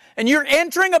fast and you're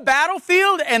entering a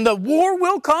battlefield and the war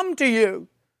will come to you.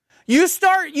 You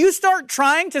start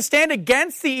trying to stand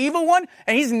against the evil one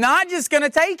and he's not just going to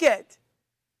take it.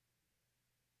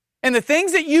 And the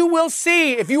things that you will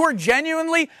see, if you are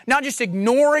genuinely not just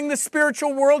ignoring the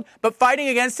spiritual world, but fighting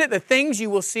against it, the things you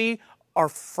will see are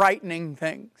frightening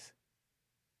things.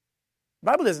 The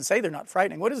Bible doesn't say they're not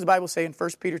frightening. What does the Bible say in 1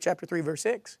 Peter chapter 3, verse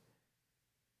 6?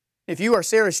 If you are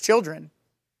Sarah's children,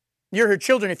 you're her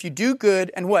children if you do good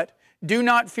and what? Do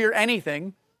not fear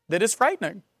anything that is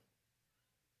frightening.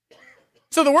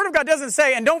 So the Word of God doesn't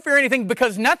say, and don't fear anything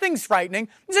because nothing's frightening.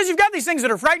 It says you've got these things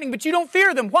that are frightening, but you don't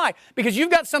fear them. Why? Because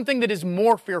you've got something that is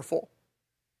more fearful.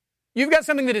 You've got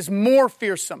something that is more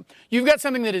fearsome. You've got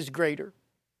something that is greater.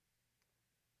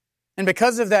 And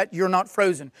because of that, you're not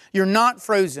frozen. You're not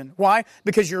frozen. Why?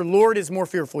 Because your Lord is more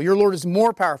fearful. Your Lord is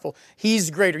more powerful.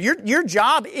 He's greater. Your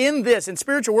job in this, in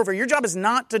spiritual warfare, your job is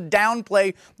not to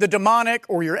downplay the demonic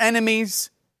or your enemies.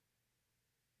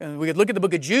 And we could look at the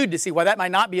book of Jude to see why that might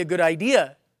not be a good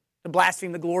idea, to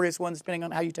blaspheme the glorious ones, depending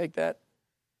on how you take that.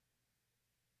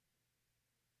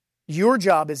 Your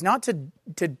job is not to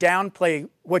downplay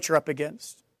what you're up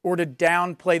against or to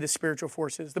downplay the spiritual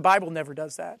forces. The Bible never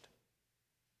does that.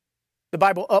 The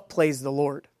Bible upplays the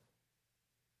Lord.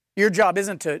 Your job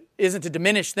isn't to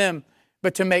diminish them,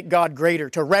 but to make God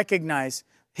greater, to recognize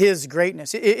His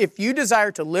greatness. If you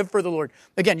desire to live for the Lord,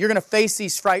 again, you're going to face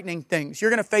these frightening things.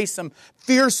 You're going to face some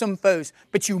fearsome foes,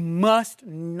 but you must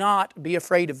not be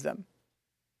afraid of them.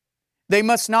 They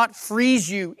must not freeze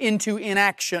you into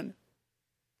inaction.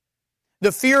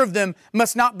 The fear of them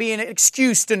must not be an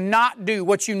excuse to not do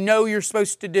what you know you're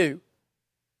supposed to do.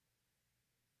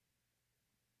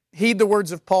 Heed the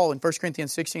words of Paul in 1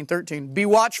 Corinthians 16:13. Be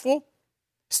watchful,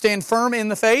 stand firm in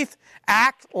the faith,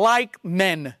 act like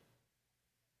men.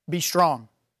 Be strong.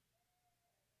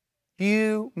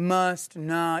 You must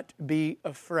not be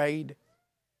afraid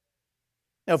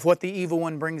of what the evil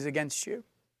one brings against you.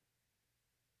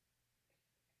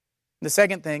 The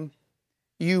second thing,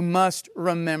 you must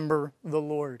remember the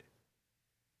Lord.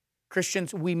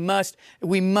 Christians, we must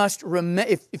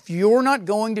remember, if you're not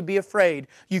going to be afraid,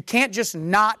 you can't just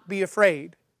not be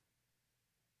afraid.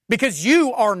 Because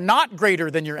you are not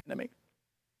greater than your enemy.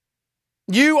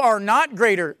 You are not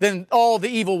greater than all the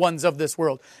evil ones of this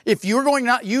world. If you're going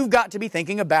not, you've got to be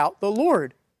thinking about the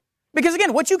Lord. Because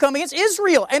again, what you come against is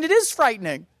real, and it is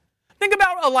frightening. Think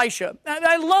about Elisha.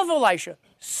 I love Elisha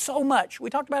so much. We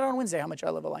talked about it on Wednesday, how much I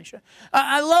love Elisha.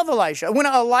 I love Elisha. When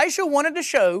Elisha wanted to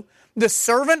show the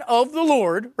servant of the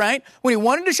Lord, right? When he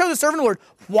wanted to show the servant of the Lord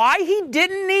why he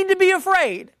didn't need to be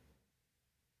afraid,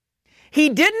 he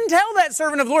didn't tell that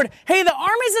servant of the Lord, hey, the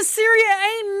armies of Syria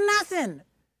ain't nothing.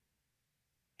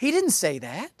 He didn't say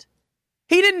that.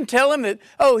 He didn't tell him that,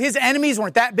 his enemies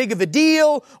weren't that big of a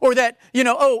deal, or that,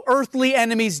 earthly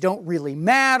enemies don't really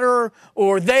matter,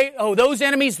 or those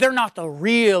enemies, they're not the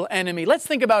real enemy. Let's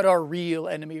think about our real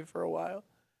enemy for a while.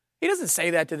 He doesn't say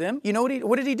that to them. You know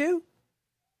what did he do?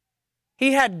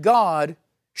 He had God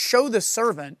show the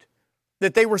servant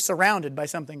that they were surrounded by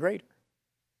something greater.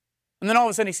 And then all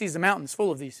of a sudden he sees the mountains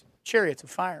full of these chariots of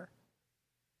fire.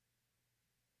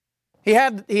 He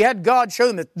had God show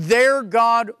them that their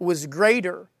God was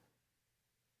greater.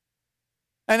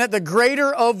 And that the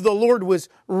greater of the Lord was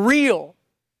real.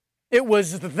 It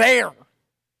was there.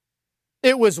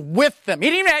 It was with them.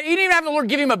 He didn't even have the Lord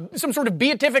give him some sort of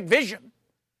beatific vision.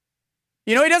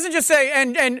 He doesn't just say,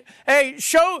 and hey,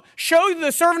 show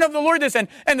the servant of the Lord this, and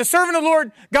the servant of the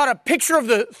Lord got a picture of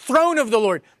the throne of the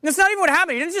Lord. That's not even what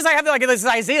happened. He didn't just have like this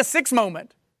Isaiah 6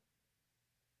 moment.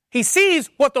 He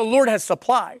sees what the Lord has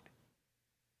supplied.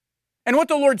 And what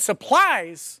the Lord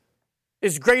supplies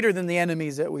is greater than the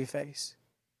enemies that we face.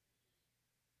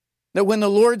 That when the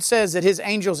Lord says that His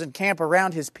angels encamp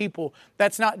around His people,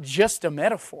 that's not just a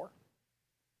metaphor.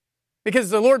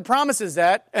 Because the Lord promises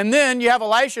that, and then you have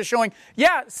Elisha showing,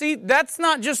 that's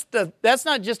not just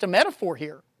a metaphor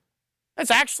here. That's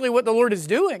actually what the Lord is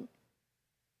doing.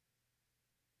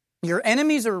 Your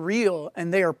enemies are real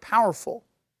and they are powerful.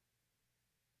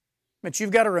 But you've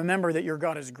got to remember that your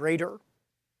God is greater.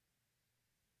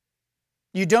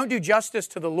 You don't do justice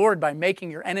to the Lord by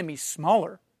making your enemies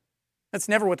smaller. That's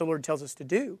never what the Lord tells us to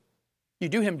do. You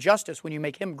do Him justice when you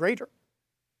make Him greater.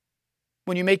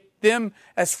 When you make them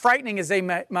as frightening as they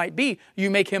might be, you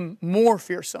make Him more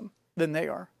fearsome than they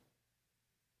are.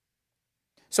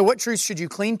 So what truths should you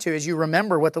cling to as you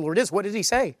remember what the Lord is? What did He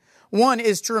say? One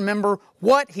is to remember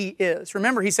what He is.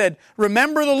 Remember, He said,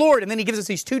 remember the Lord. And then He gives us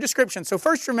these two descriptions. So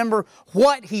first, remember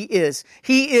what He is.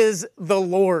 He is the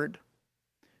Lord.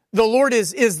 The Lord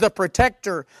is the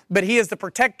protector, but He is the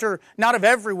protector not of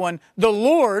everyone. The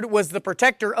Lord was the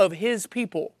protector of His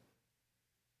people.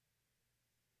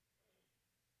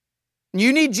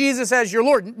 You need Jesus as your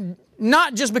Lord,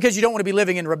 not just because you don't want to be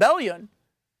living in rebellion.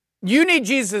 You need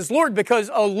Jesus as Lord because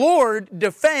a Lord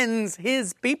defends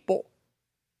His people.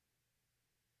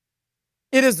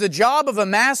 It is the job of a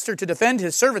master to defend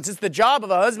his servants. It's the job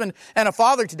of a husband and a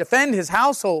father to defend his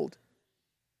household.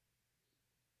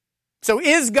 So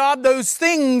is God those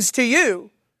things to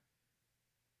you?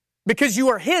 Because you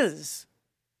are His.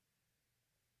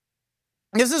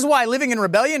 This is why living in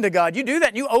rebellion to God, you do that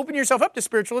and you open yourself up to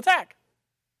spiritual attack.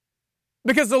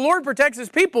 Because the Lord protects His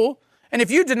people, and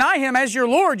if you deny Him as your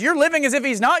Lord, you're living as if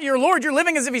He's not your Lord, you're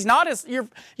living as if He's not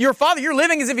your Father, you're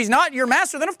living as if He's not your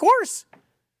Master, then of course,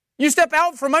 you step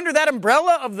out from under that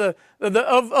umbrella of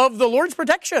the Lord's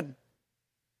protection.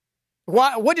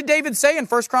 What did David say in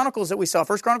 1 Chronicles that we saw?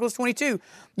 1 Chronicles 22.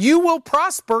 You will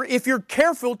prosper if you're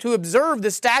careful to observe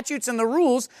the statutes and the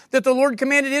rules that the Lord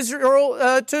commanded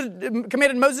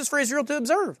Moses for Israel to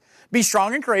observe. Be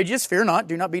strong and courageous, fear not,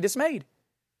 do not be dismayed.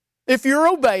 If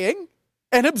you're obeying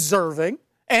and observing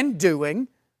and doing,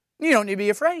 you don't need to be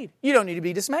afraid. You don't need to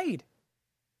be dismayed.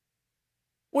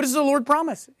 What does the Lord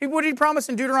promise? What did He promise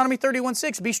in Deuteronomy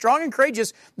 31:6? Be strong and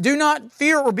courageous. Do not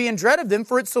fear or be in dread of them,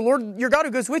 for it's the Lord your God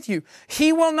who goes with you.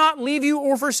 He will not leave you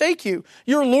or forsake you.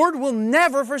 Your Lord will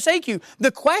never forsake you.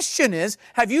 The question is,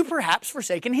 have you perhaps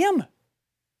forsaken Him?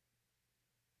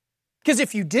 Because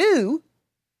if you do,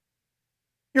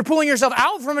 you're pulling yourself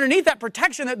out from underneath that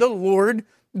protection that the Lord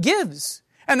gives.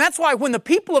 And that's why when the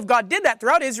people of God did that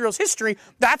throughout Israel's history,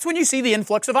 that's when you see the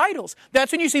influx of idols.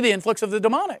 That's when you see the influx of the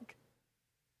demonic.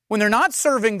 When they're not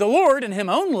serving the Lord and Him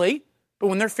only, but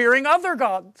when they're fearing other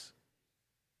gods.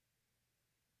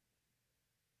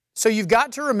 So you've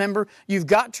got to remember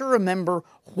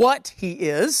what He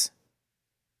is,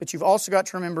 but you've also got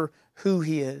to remember who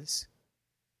He is.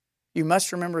 You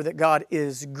must remember that God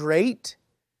is great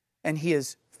and He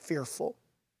is fearful.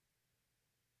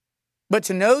 But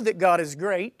to know that God is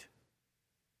great,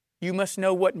 you must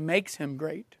know what makes Him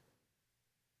great.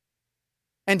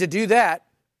 And to do that,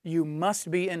 you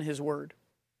must be in His Word.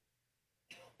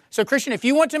 So Christian, if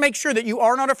you want to make sure that you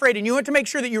are not afraid and you want to make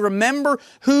sure that you remember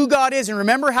who God is and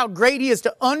remember how great He is,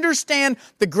 to understand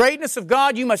the greatness of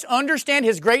God, you must understand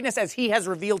His greatness as He has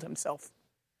revealed Himself.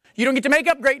 You don't get to make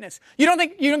up greatness. You don't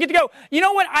get to go, you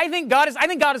know what I think God is? I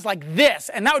think God is like this,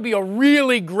 and that would be a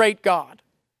really great God.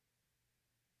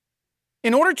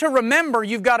 In order to remember,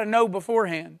 you've got to know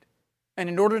beforehand. And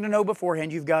in order to know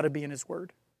beforehand, you've got to be in His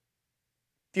Word.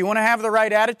 If you want to have the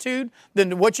right attitude,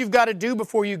 then what you've got to do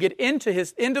before you get into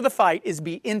the fight is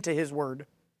be into His Word.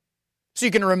 So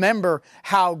you can remember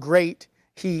how great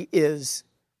He is.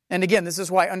 And again, this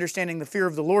is why understanding the fear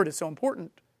of the Lord is so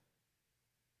important.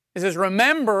 It says,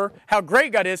 remember how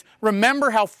great God is.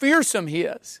 Remember how fearsome He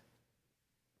is.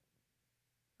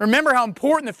 Remember how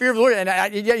important the fear of the Lord is.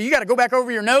 And you got to go back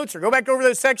over your notes or go back over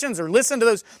those sections or listen to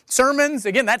those sermons.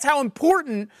 Again, that's how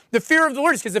important the fear of the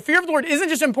Lord is. Because the fear of the Lord isn't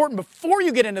just important before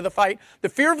you get into the fight. The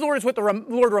fear of the Lord is what the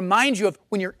Lord reminds you of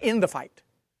when you're in the fight.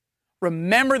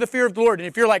 Remember the fear of the Lord. And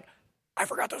if you're like, I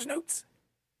forgot those notes.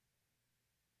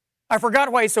 I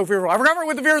forgot why He's so fearful. I forgot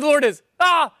what the fear of the Lord is.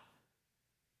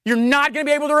 You're not going to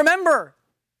be able to remember.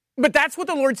 But that's what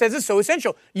the Lord says is so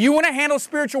essential. You want to handle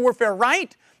spiritual warfare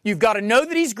right? You've got to know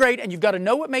that He's great, and you've got to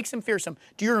know what makes Him fearsome.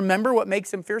 Do you remember what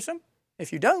makes Him fearsome?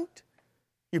 If you don't,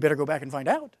 you better go back and find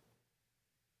out.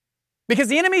 Because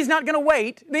the enemy's not going to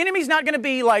wait. The enemy's not going to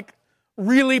be like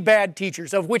really bad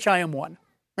teachers, of which I am one,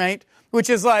 right?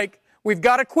 Which is like, we've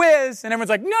got a quiz, and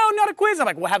everyone's like, no, not a quiz. I'm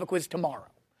like, we'll have a quiz tomorrow.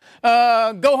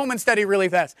 Go home and study really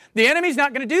fast. The enemy's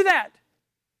not going to do that.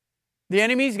 The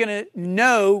enemy's going to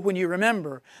know when you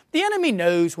remember. The enemy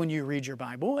knows when you read your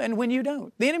Bible and when you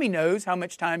don't. The enemy knows how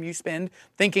much time you spend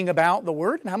thinking about the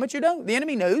Word and how much you don't. The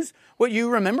enemy knows what you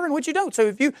remember and what you don't. So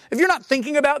if you're not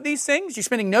thinking about these things, you're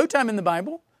spending no time in the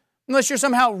Bible, unless you're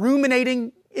somehow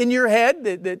ruminating in your head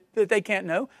that they can't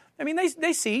know. I mean,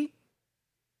 they see.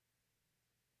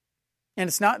 And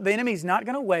the enemy's not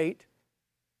going to wait.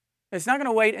 It's not going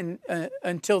to wait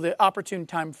until the opportune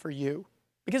time for you.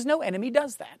 Because no enemy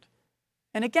does that.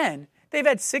 And again, they've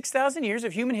had 6,000 years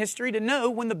of human history to know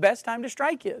when the best time to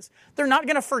strike is. They're not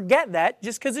going to forget that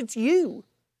just because it's you.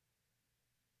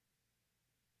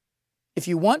 If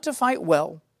you want to fight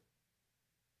well,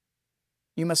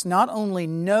 you must not only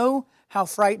know how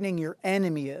frightening your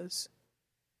enemy is,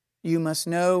 you must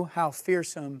know how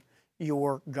fearsome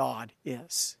your God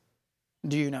is.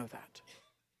 Do you know that?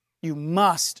 You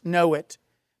must know it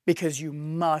because you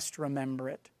must remember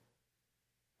it.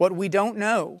 What we don't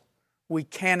know, we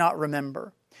cannot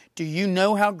remember. Do you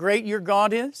know how great your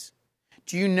God is?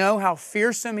 Do you know how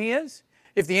fearsome He is?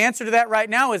 If the answer to that right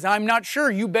now is, I'm not sure,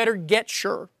 you better get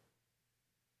sure.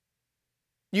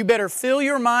 You better fill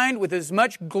your mind with as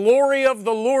much glory of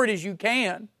the Lord as you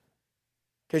can,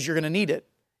 because you're going to need it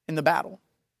in the battle.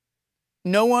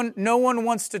 No one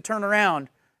wants to turn around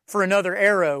for another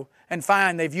arrow and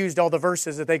find they've used all the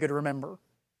verses that they could remember.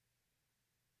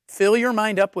 Fill your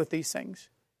mind up with these things,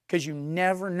 because you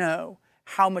never know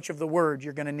how much of the Word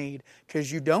you're going to need,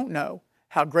 because you don't know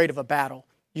how great of a battle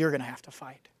you're going to have to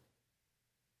fight.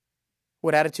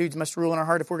 What attitudes must rule in our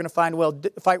heart if we're going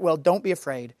to fight well? Don't be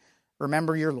afraid.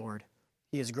 Remember your Lord.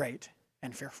 He is great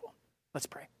and fearful. Let's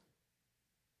pray.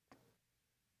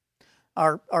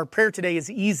 Our prayer today is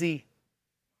easy.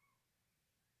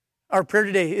 Our prayer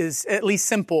today is at least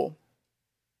simple.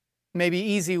 Maybe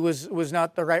easy was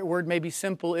not the right word. Maybe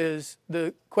simple is.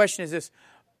 The question is this: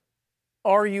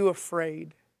 are you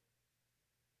afraid?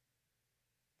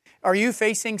 Are you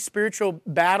facing spiritual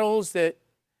battles that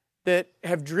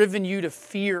have driven you to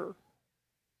fear?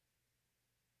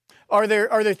 Are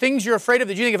there things you're afraid of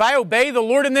that you think, if I obey the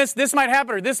Lord in this might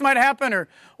happen, or this might happen,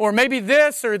 or maybe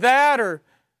this or that, or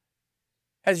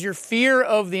Has your fear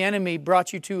of the enemy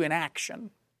brought you to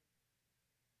inaction?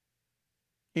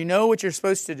 You know what you're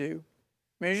supposed to do.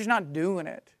 I mean, you're just not doing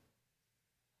it.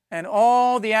 And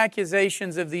all the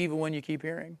accusations of the evil one you keep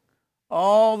hearing.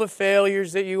 All the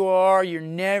failures that you are, you're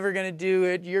never going to do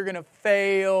it. You're going to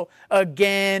fail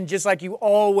again, just like you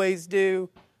always do.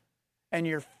 And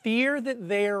your fear that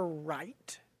they're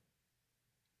right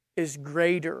is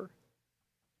greater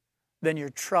than your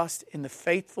trust in the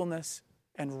faithfulness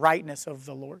and rightness of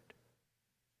the Lord.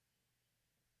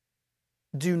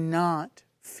 Do not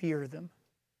fear them.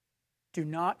 Do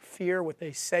not fear what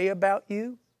they say about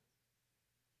you.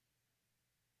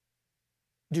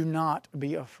 Do not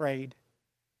be afraid.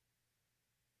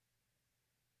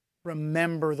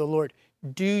 Remember the Lord.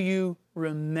 Do you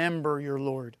remember your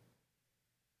Lord?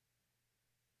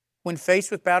 When faced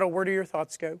with battle, where do your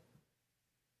thoughts go?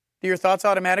 Do your thoughts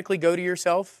automatically go to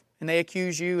yourself and they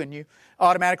accuse you and you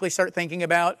automatically start thinking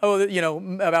about,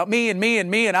 about me and me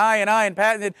and me and I and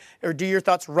Pat? Or do your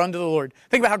thoughts run to the Lord?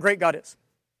 Think about how great God is.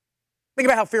 Think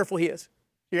about how fearful He is.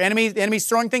 The enemy's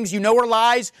throwing things you know are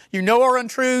lies, you know are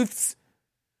untruths.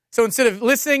 So instead of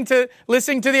listening to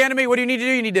the enemy, what do you need to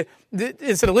do? You need to,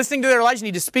 instead of listening to their lies, you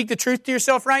need to speak the truth to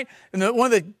yourself, right? And one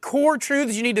of the core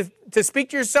truths you need to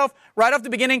speak to yourself right off the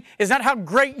beginning is not how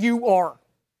great you are,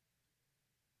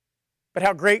 but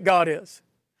how great God is.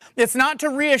 It's not to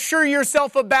reassure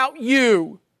yourself about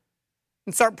you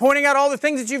and start pointing out all the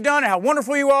things that you've done and how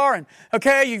wonderful you are and,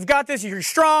 okay, you've got this, you're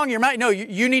strong, you're mighty. No,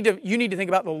 you need to think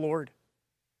about the Lord.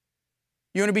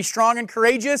 You want to be strong and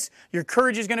courageous? Your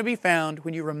courage is going to be found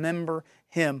when you remember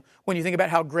Him, when you think about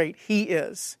how great He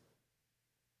is,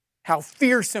 how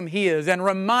fearsome He is, and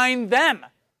remind them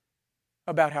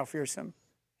about how fearsome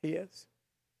He is.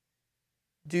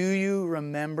 Do you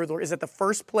remember the Lord? Is that the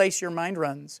first place your mind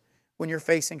runs when you're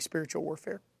facing spiritual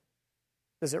warfare?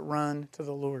 Does it run to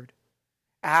the Lord?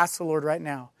 Ask the Lord right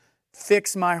now,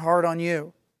 fix my heart on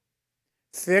you.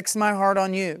 Fix my heart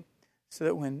on you so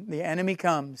that when the enemy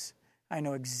comes, I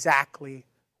know exactly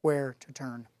where to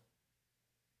turn.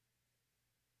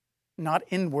 Not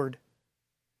inward,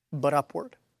 but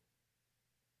upward.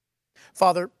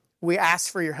 Father, we ask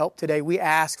for your help today. We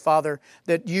ask, Father,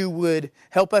 that you would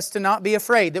help us to not be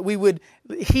afraid, that we would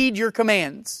heed your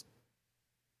commands,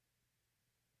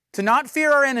 to not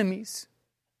fear our enemies,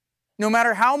 no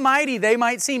matter how mighty they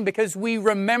might seem, because we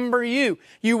remember you.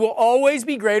 You will always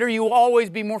be greater. You will always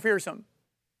be more fearsome.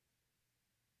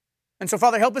 And so,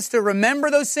 Father, help us to remember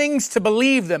those things, to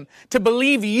believe them, to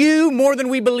believe you more than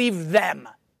we believe them.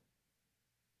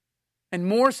 And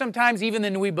more sometimes even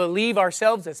than we believe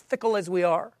ourselves, as fickle as we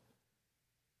are.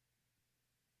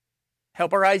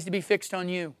 Help our eyes to be fixed on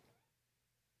you.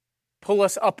 Pull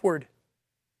us upward.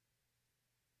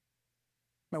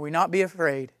 May we not be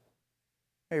afraid.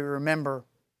 May we remember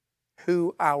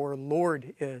who our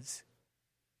Lord is.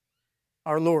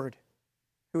 Our Lord,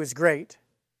 who is great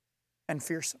and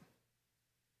fearsome.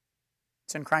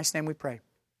 It's in Christ's name we pray.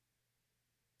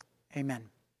 Amen.